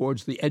lead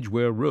towards the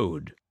Edgware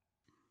Road.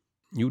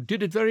 "You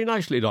did it very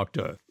nicely,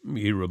 Doctor,"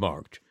 he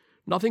remarked.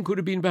 "Nothing could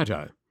have been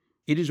better.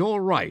 It is all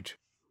right.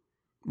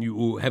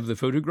 You have the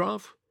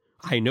photograph?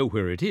 I know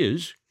where it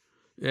is.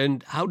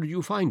 And how did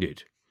you find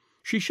it?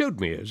 She showed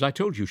me, as I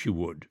told you she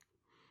would."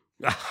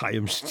 "I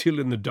am still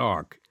in the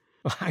dark."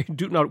 "I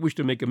do not wish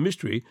to make a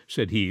mystery,"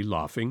 said he,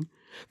 laughing.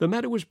 "The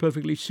matter was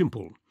perfectly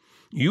simple.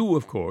 You,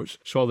 of course,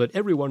 saw that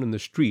everyone in the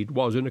street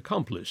was an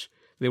accomplice.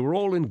 They were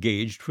all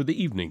engaged for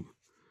the evening.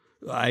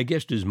 I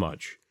guessed as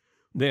much.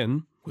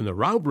 Then, when the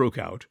row broke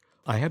out,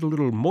 I had a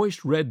little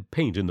moist red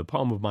paint in the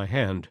palm of my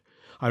hand.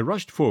 I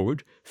rushed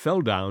forward,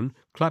 fell down,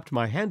 clapped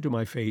my hand to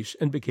my face,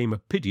 and became a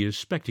piteous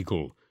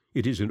spectacle.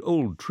 It is an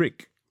old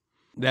trick.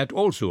 That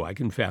also I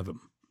can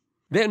fathom.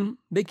 Then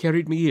they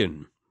carried me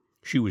in.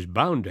 She was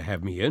bound to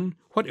have me in.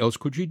 What else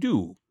could she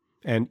do?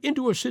 And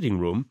into her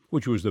sitting-room,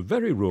 which was the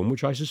very room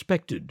which I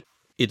suspected.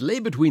 It lay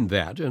between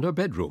that and her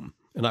bedroom,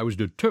 and I was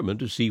determined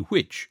to see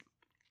which.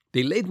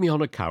 They laid me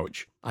on a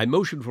couch. I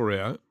motioned for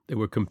air. They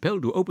were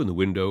compelled to open the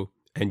window,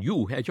 and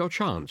you had your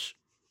chance.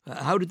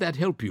 How did that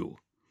help you?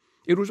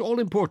 It was all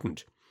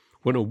important.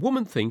 When a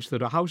woman thinks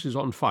that a house is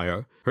on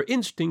fire, her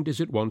instinct is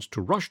at once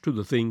to rush to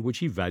the thing which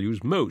she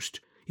values most.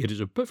 It is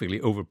a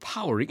perfectly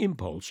overpowering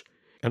impulse,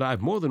 and I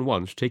have more than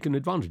once taken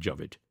advantage of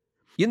it.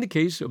 In the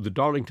case of the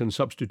Darlington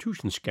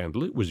substitution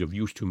scandal it was of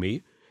use to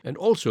me, and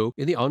also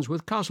in the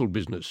Arnsworth Castle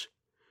business.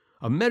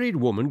 A married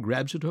woman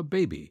grabs at her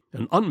baby,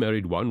 an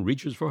unmarried one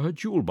reaches for her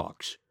jewel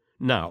box.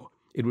 Now,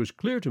 it was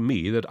clear to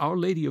me that Our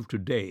Lady of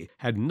today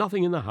had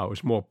nothing in the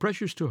house more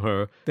precious to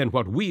her than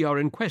what we are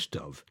in quest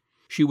of.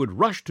 She would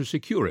rush to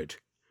secure it.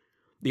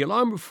 The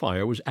alarm of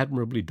fire was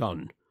admirably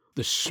done.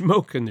 The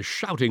smoke and the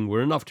shouting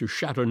were enough to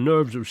shatter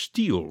nerves of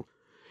steel.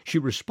 She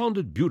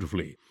responded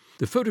beautifully.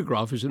 The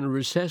photograph is in a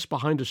recess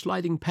behind a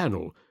sliding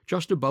panel,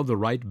 just above the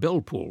right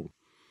bell pull.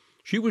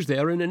 She was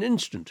there in an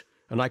instant,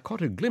 and I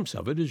caught a glimpse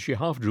of it as she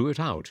half drew it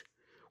out.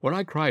 When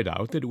I cried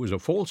out that it was a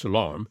false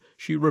alarm,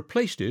 she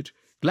replaced it,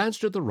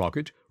 glanced at the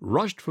rocket,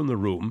 rushed from the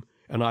room,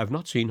 and I have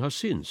not seen her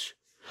since.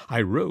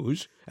 I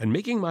rose, and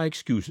making my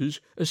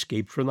excuses,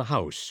 escaped from the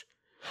house.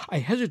 I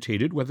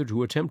hesitated whether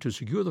to attempt to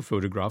secure the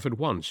photograph at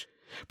once,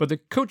 but the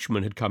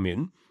coachman had come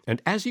in,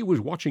 and as he was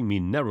watching me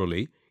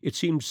narrowly, it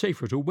seemed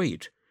safer to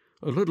wait.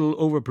 A little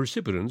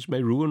over-precipitance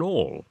may ruin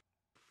all.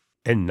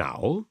 "And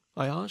now?"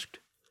 I asked.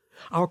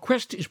 "Our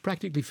quest is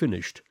practically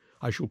finished.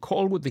 I shall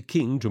call with the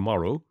king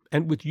tomorrow,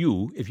 and with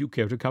you if you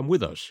care to come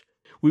with us.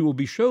 We will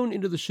be shown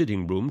into the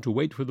sitting-room to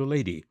wait for the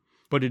lady,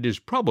 but it is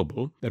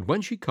probable that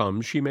when she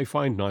comes she may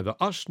find neither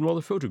us nor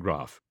the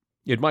photograph.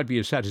 It might be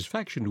a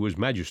satisfaction to His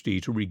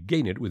Majesty to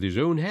regain it with his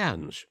own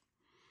hands."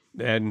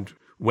 "And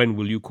when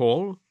will you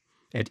call?"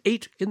 "At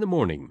 8 in the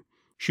morning.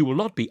 She will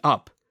not be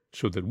up,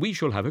 so that we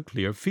shall have a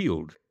clear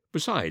field.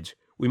 Besides,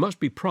 we must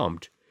be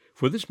prompt,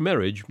 for this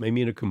marriage may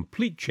mean a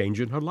complete change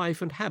in her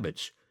life and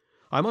habits.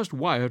 I must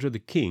wire to the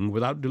king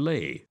without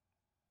delay."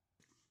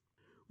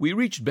 We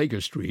reached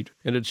Baker Street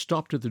and had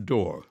stopped at the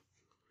door.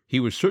 He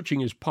was searching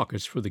his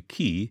pockets for the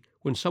key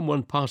when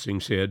someone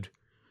passing said,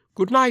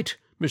 "Good night,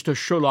 Mr.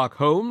 Sherlock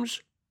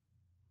Holmes."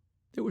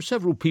 There were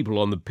several people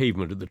on the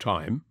pavement at the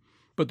time,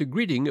 but the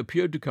greeting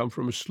appeared to come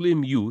from a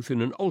slim youth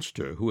in an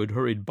ulster who had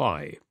hurried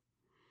by.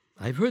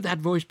 "I've heard that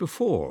voice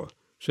before,"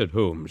 said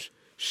Holmes,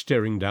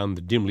 staring down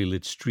the dimly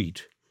lit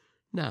street.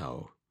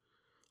 "Now,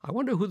 I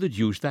wonder who the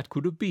deuce that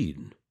could have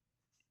been."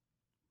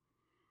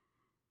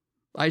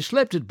 I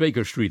slept at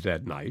Baker Street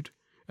that night,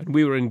 and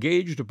we were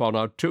engaged upon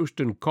our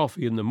toast and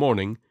coffee in the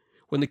morning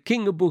when the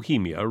King of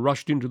Bohemia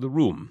rushed into the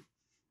room.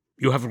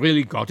 "You have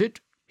really got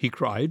it?" he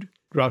cried,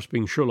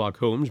 grasping Sherlock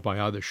Holmes by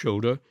either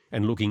shoulder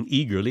and looking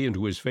eagerly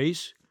into his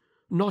face.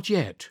 "Not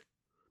yet."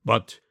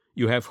 "But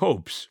you have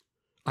hopes?"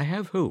 "I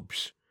have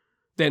hopes."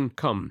 "Then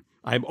come,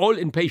 I am all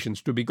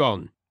impatience to be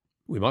gone."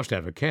 "We must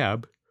have a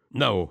cab."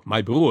 "No,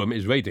 my brougham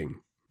is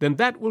waiting." "Then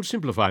that will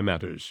simplify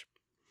matters."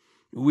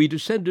 We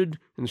descended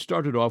and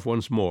started off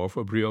once more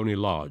for Briony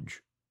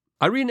Lodge.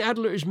 "Irene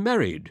Adler is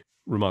married,"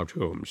 remarked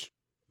Holmes.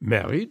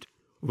 "Married?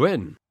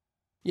 When?"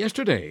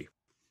 "Yesterday."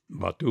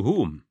 "But to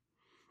whom?"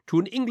 "To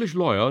an English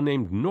lawyer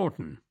named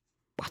Norton."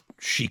 "But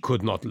she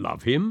could not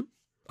love him."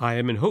 "I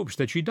am in hopes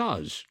that she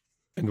does."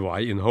 "And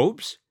why in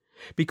hopes?"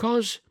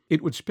 "Because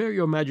it would spare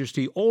your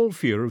Majesty all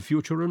fear of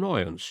future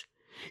annoyance.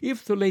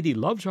 If the lady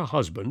loves her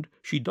husband,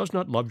 she does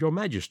not love your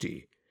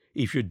Majesty.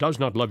 If she does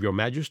not love your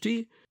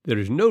Majesty, there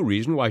is no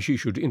reason why she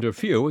should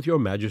interfere with your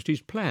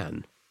Majesty's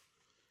plan."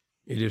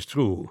 "It is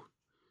true.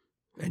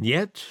 And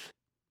yet—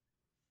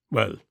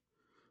 well,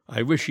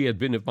 I wish she had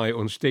been of my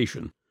own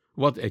station.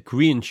 What a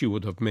queen she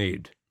would have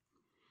made."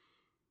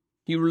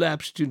 He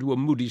relapsed into a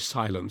moody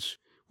silence,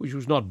 which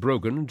was not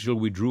broken until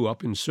we drew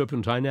up in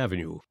Serpentine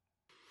Avenue.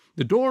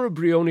 The door of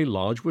Briony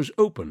Lodge was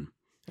open,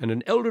 and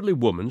an elderly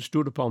woman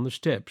stood upon the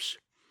steps.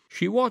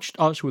 She watched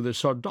us with a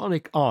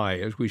sardonic eye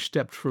as we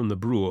stepped from the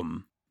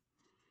brougham.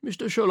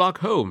 "Mr. Sherlock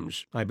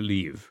Holmes, I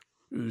believe,"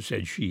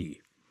 said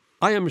she.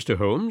 "I am Mr.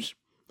 Holmes,"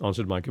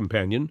 answered my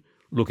companion,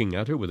 looking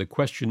at her with a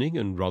questioning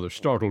and rather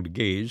startled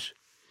gaze.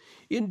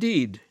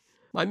 "Indeed.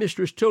 My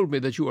mistress told me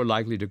that you were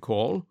likely to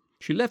call.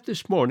 She left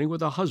this morning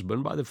with her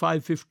husband by the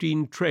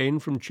 5:15 train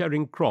from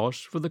Charing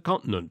Cross for the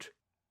Continent."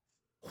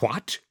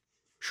 "What?"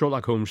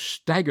 Sherlock Holmes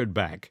staggered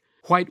back,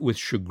 white with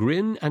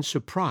chagrin and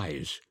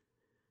surprise.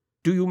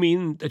 "Do you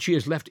mean that she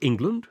has left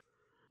England,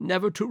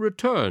 never to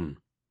return?"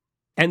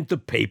 "And the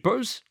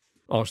papers?"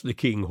 asked the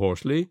king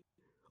hoarsely.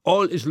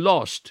 "All is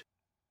lost."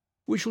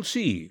 "We shall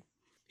see."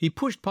 He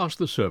pushed past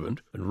the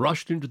servant and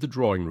rushed into the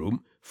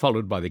drawing-room,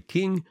 followed by the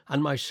king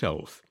and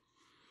myself.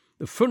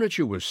 The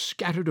furniture was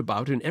scattered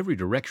about in every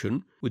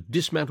direction, with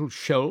dismantled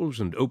shelves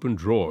and open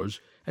drawers,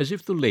 as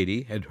if the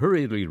lady had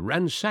hurriedly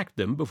ransacked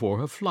them before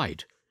her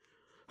flight.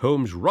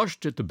 Holmes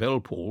rushed at the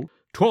bell-pull,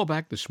 tore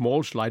back the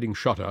small sliding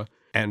shutter,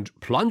 and,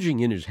 plunging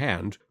in his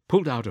hand,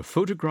 pulled out a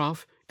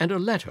photograph and a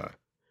letter.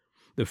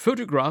 The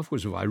photograph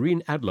was of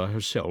Irene Adler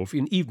herself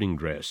in evening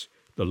dress.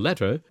 The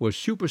letter was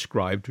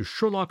superscribed to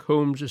Sherlock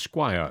Holmes,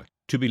 Esquire,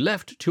 to be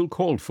left till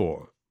called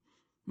for.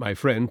 My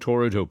friend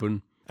tore it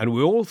open, and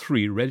we all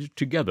three read it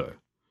together.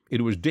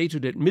 It was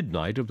dated at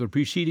midnight of the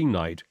preceding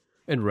night,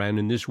 and ran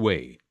in this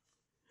way: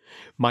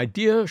 "My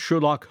dear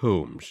Sherlock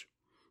Holmes,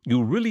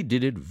 you really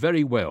did it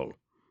very well.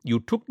 You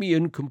took me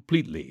in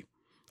completely.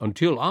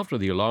 Until after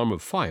the alarm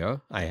of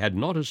fire, I had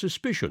not a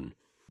suspicion.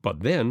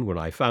 But then, when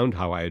I found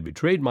how I had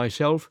betrayed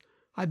myself,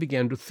 I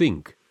began to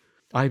think.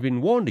 I had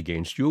been warned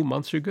against you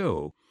months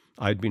ago.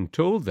 I had been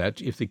told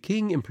that if the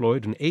king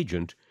employed an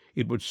agent,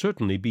 it would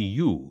certainly be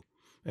you,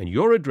 and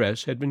your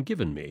address had been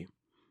given me.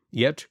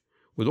 Yet,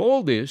 with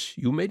all this,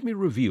 you made me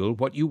reveal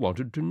what you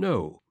wanted to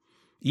know.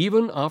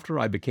 Even after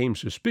I became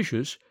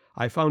suspicious,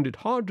 I found it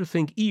hard to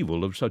think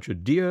evil of such a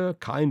dear,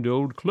 kind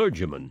old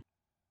clergyman.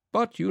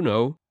 But, you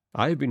know,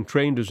 I have been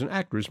trained as an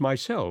actress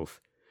myself.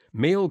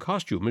 Male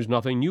costume is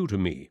nothing new to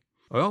me.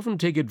 I often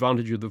take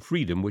advantage of the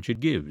freedom which it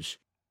gives.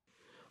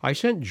 I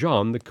sent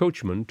John, the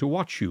coachman, to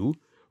watch you,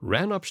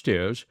 ran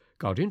upstairs,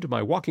 got into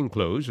my walking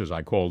clothes, as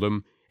I call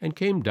them, and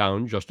came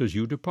down just as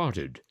you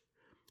departed.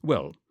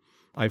 Well,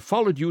 I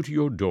followed you to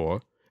your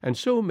door, and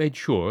so made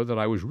sure that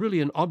I was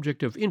really an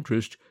object of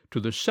interest to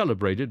the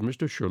celebrated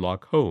Mr.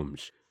 Sherlock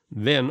Holmes.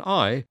 Then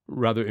I,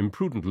 rather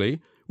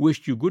imprudently,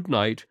 wished you good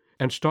night,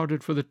 and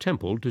started for the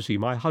Temple to see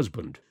my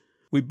husband.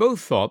 We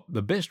both thought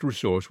the best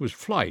resource was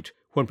flight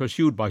when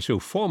pursued by so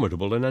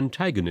formidable an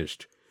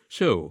antagonist.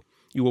 So,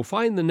 you will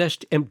find the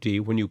nest empty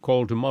when you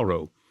call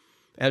tomorrow.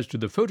 As to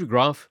the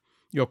photograph,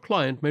 your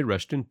client may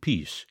rest in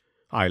peace.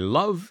 I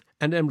love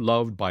and am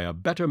loved by a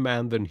better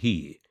man than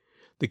he.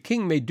 The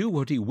king may do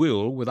what he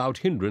will without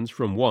hindrance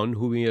from one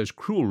whom he has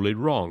cruelly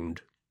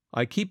wronged.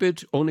 I keep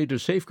it only to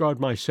safeguard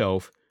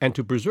myself and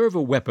to preserve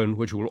a weapon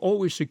which will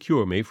always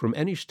secure me from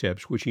any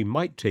steps which he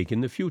might take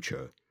in the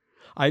future.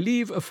 I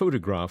leave a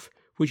photograph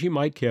which he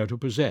might care to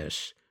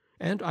possess,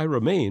 and I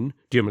remain,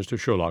 dear Mr.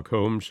 Sherlock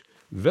Holmes,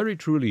 very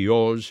truly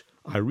yours,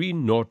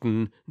 Irene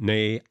Norton,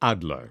 née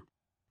Adler."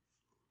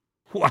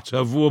 "What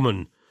a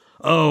woman!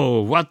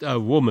 Oh, what a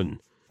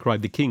woman!"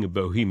 cried the King of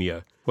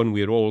Bohemia, when we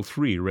had all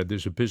three read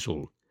this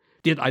epistle.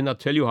 "Did I not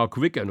tell you how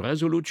quick and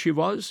resolute she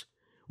was?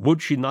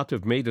 Would she not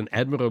have made an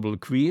admirable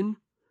queen?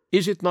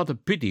 Is it not a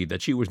pity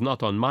that she was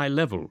not on my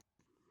level?"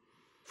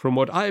 "From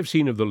what I have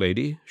seen of the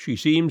lady, she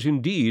seems,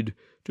 indeed,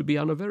 to be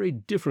on a very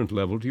different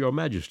level to your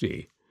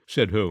Majesty,"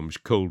 said Holmes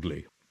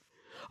coldly.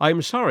 "I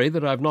am sorry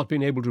that I have not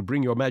been able to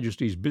bring your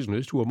Majesty's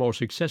business to a more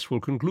successful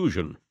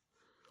conclusion."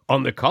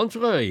 "On the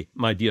contrary,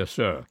 my dear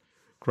sir,"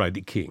 cried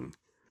the king,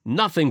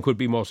 "nothing could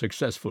be more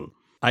successful.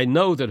 I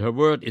know that her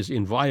word is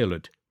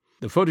inviolate.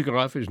 The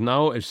photograph is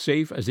now as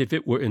safe as if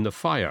it were in the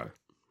fire."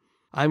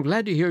 "I am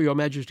glad to hear your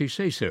Majesty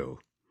say so."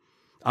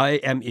 "I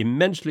am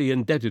immensely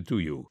indebted to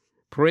you.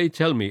 Pray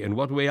tell me in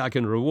what way I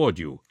can reward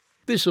you."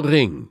 "This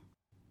ring."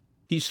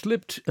 He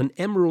slipped an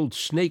emerald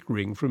snake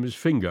ring from his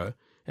finger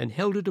and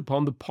held it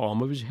upon the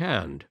palm of his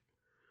hand.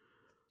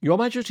 "Your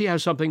Majesty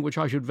has something which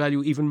I should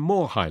value even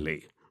more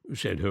highly,"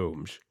 said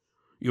Holmes.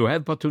 "You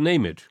have but to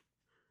name it."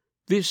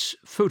 "This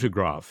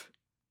photograph."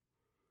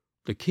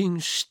 The king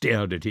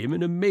stared at him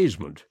in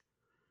amazement.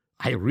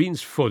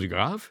 "Irene's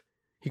photograph?"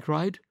 he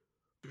cried.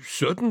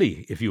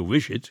 "Certainly, if you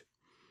wish it."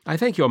 "I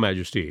thank your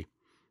Majesty.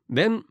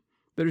 Then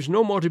there is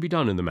no more to be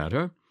done in the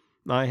matter.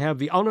 I have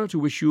the honor to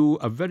wish you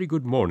a very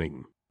good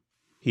morning."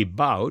 He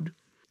bowed,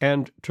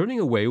 and, turning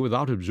away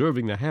without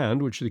observing the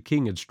hand which the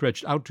king had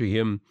stretched out to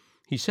him,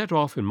 he set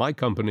off in my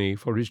company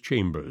for his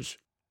chambers.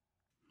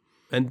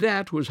 And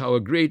that was how a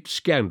great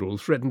scandal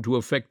threatened to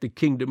affect the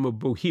kingdom of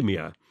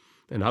Bohemia,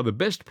 and how the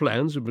best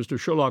plans of Mr.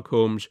 Sherlock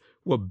Holmes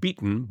were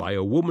beaten by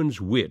a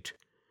woman's wit.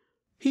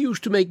 He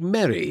used to make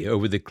merry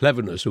over the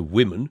cleverness of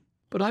women,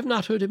 but I've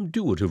not heard him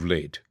do it of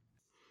late.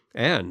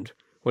 And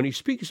when he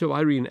speaks of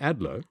Irene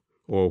Adler,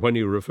 or when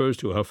he refers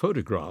to her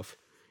photograph,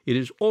 it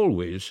is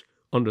always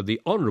under the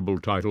honorable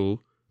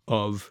title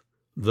of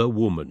the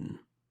woman.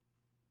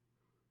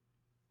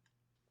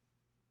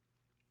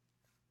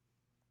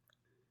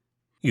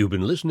 You've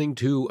been listening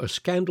to A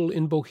Scandal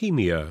in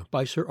Bohemia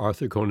by Sir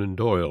Arthur Conan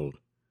Doyle.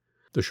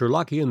 The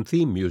Sherlockian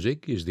theme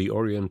music is the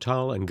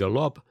Orientale and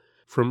Galop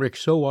from Rick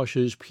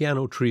Sowash's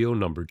Piano Trio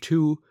No.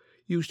 2,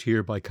 used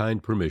here by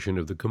kind permission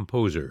of the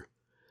composer.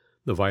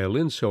 The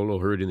violin solo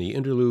heard in the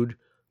interlude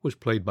was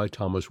played by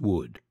Thomas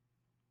Wood.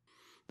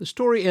 The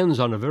story ends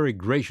on a very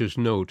gracious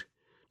note.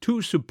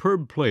 Two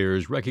superb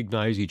players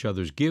recognize each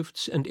other's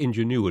gifts and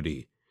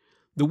ingenuity.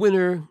 The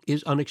winner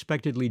is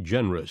unexpectedly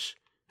generous,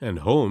 and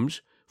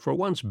Holmes, for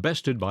once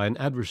bested by an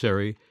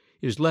adversary,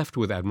 is left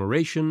with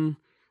admiration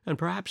and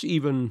perhaps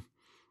even,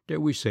 dare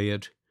we say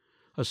it,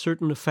 a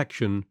certain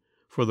affection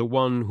for the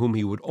one whom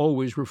he would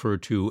always refer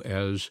to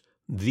as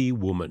the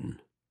woman.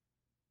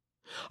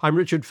 I'm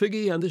Richard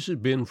Figge, and this has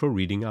been For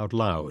Reading Out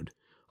Loud.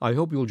 I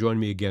hope you'll join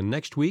me again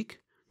next week.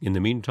 In the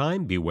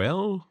meantime, be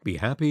well, be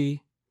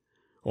happy,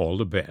 all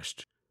the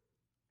best.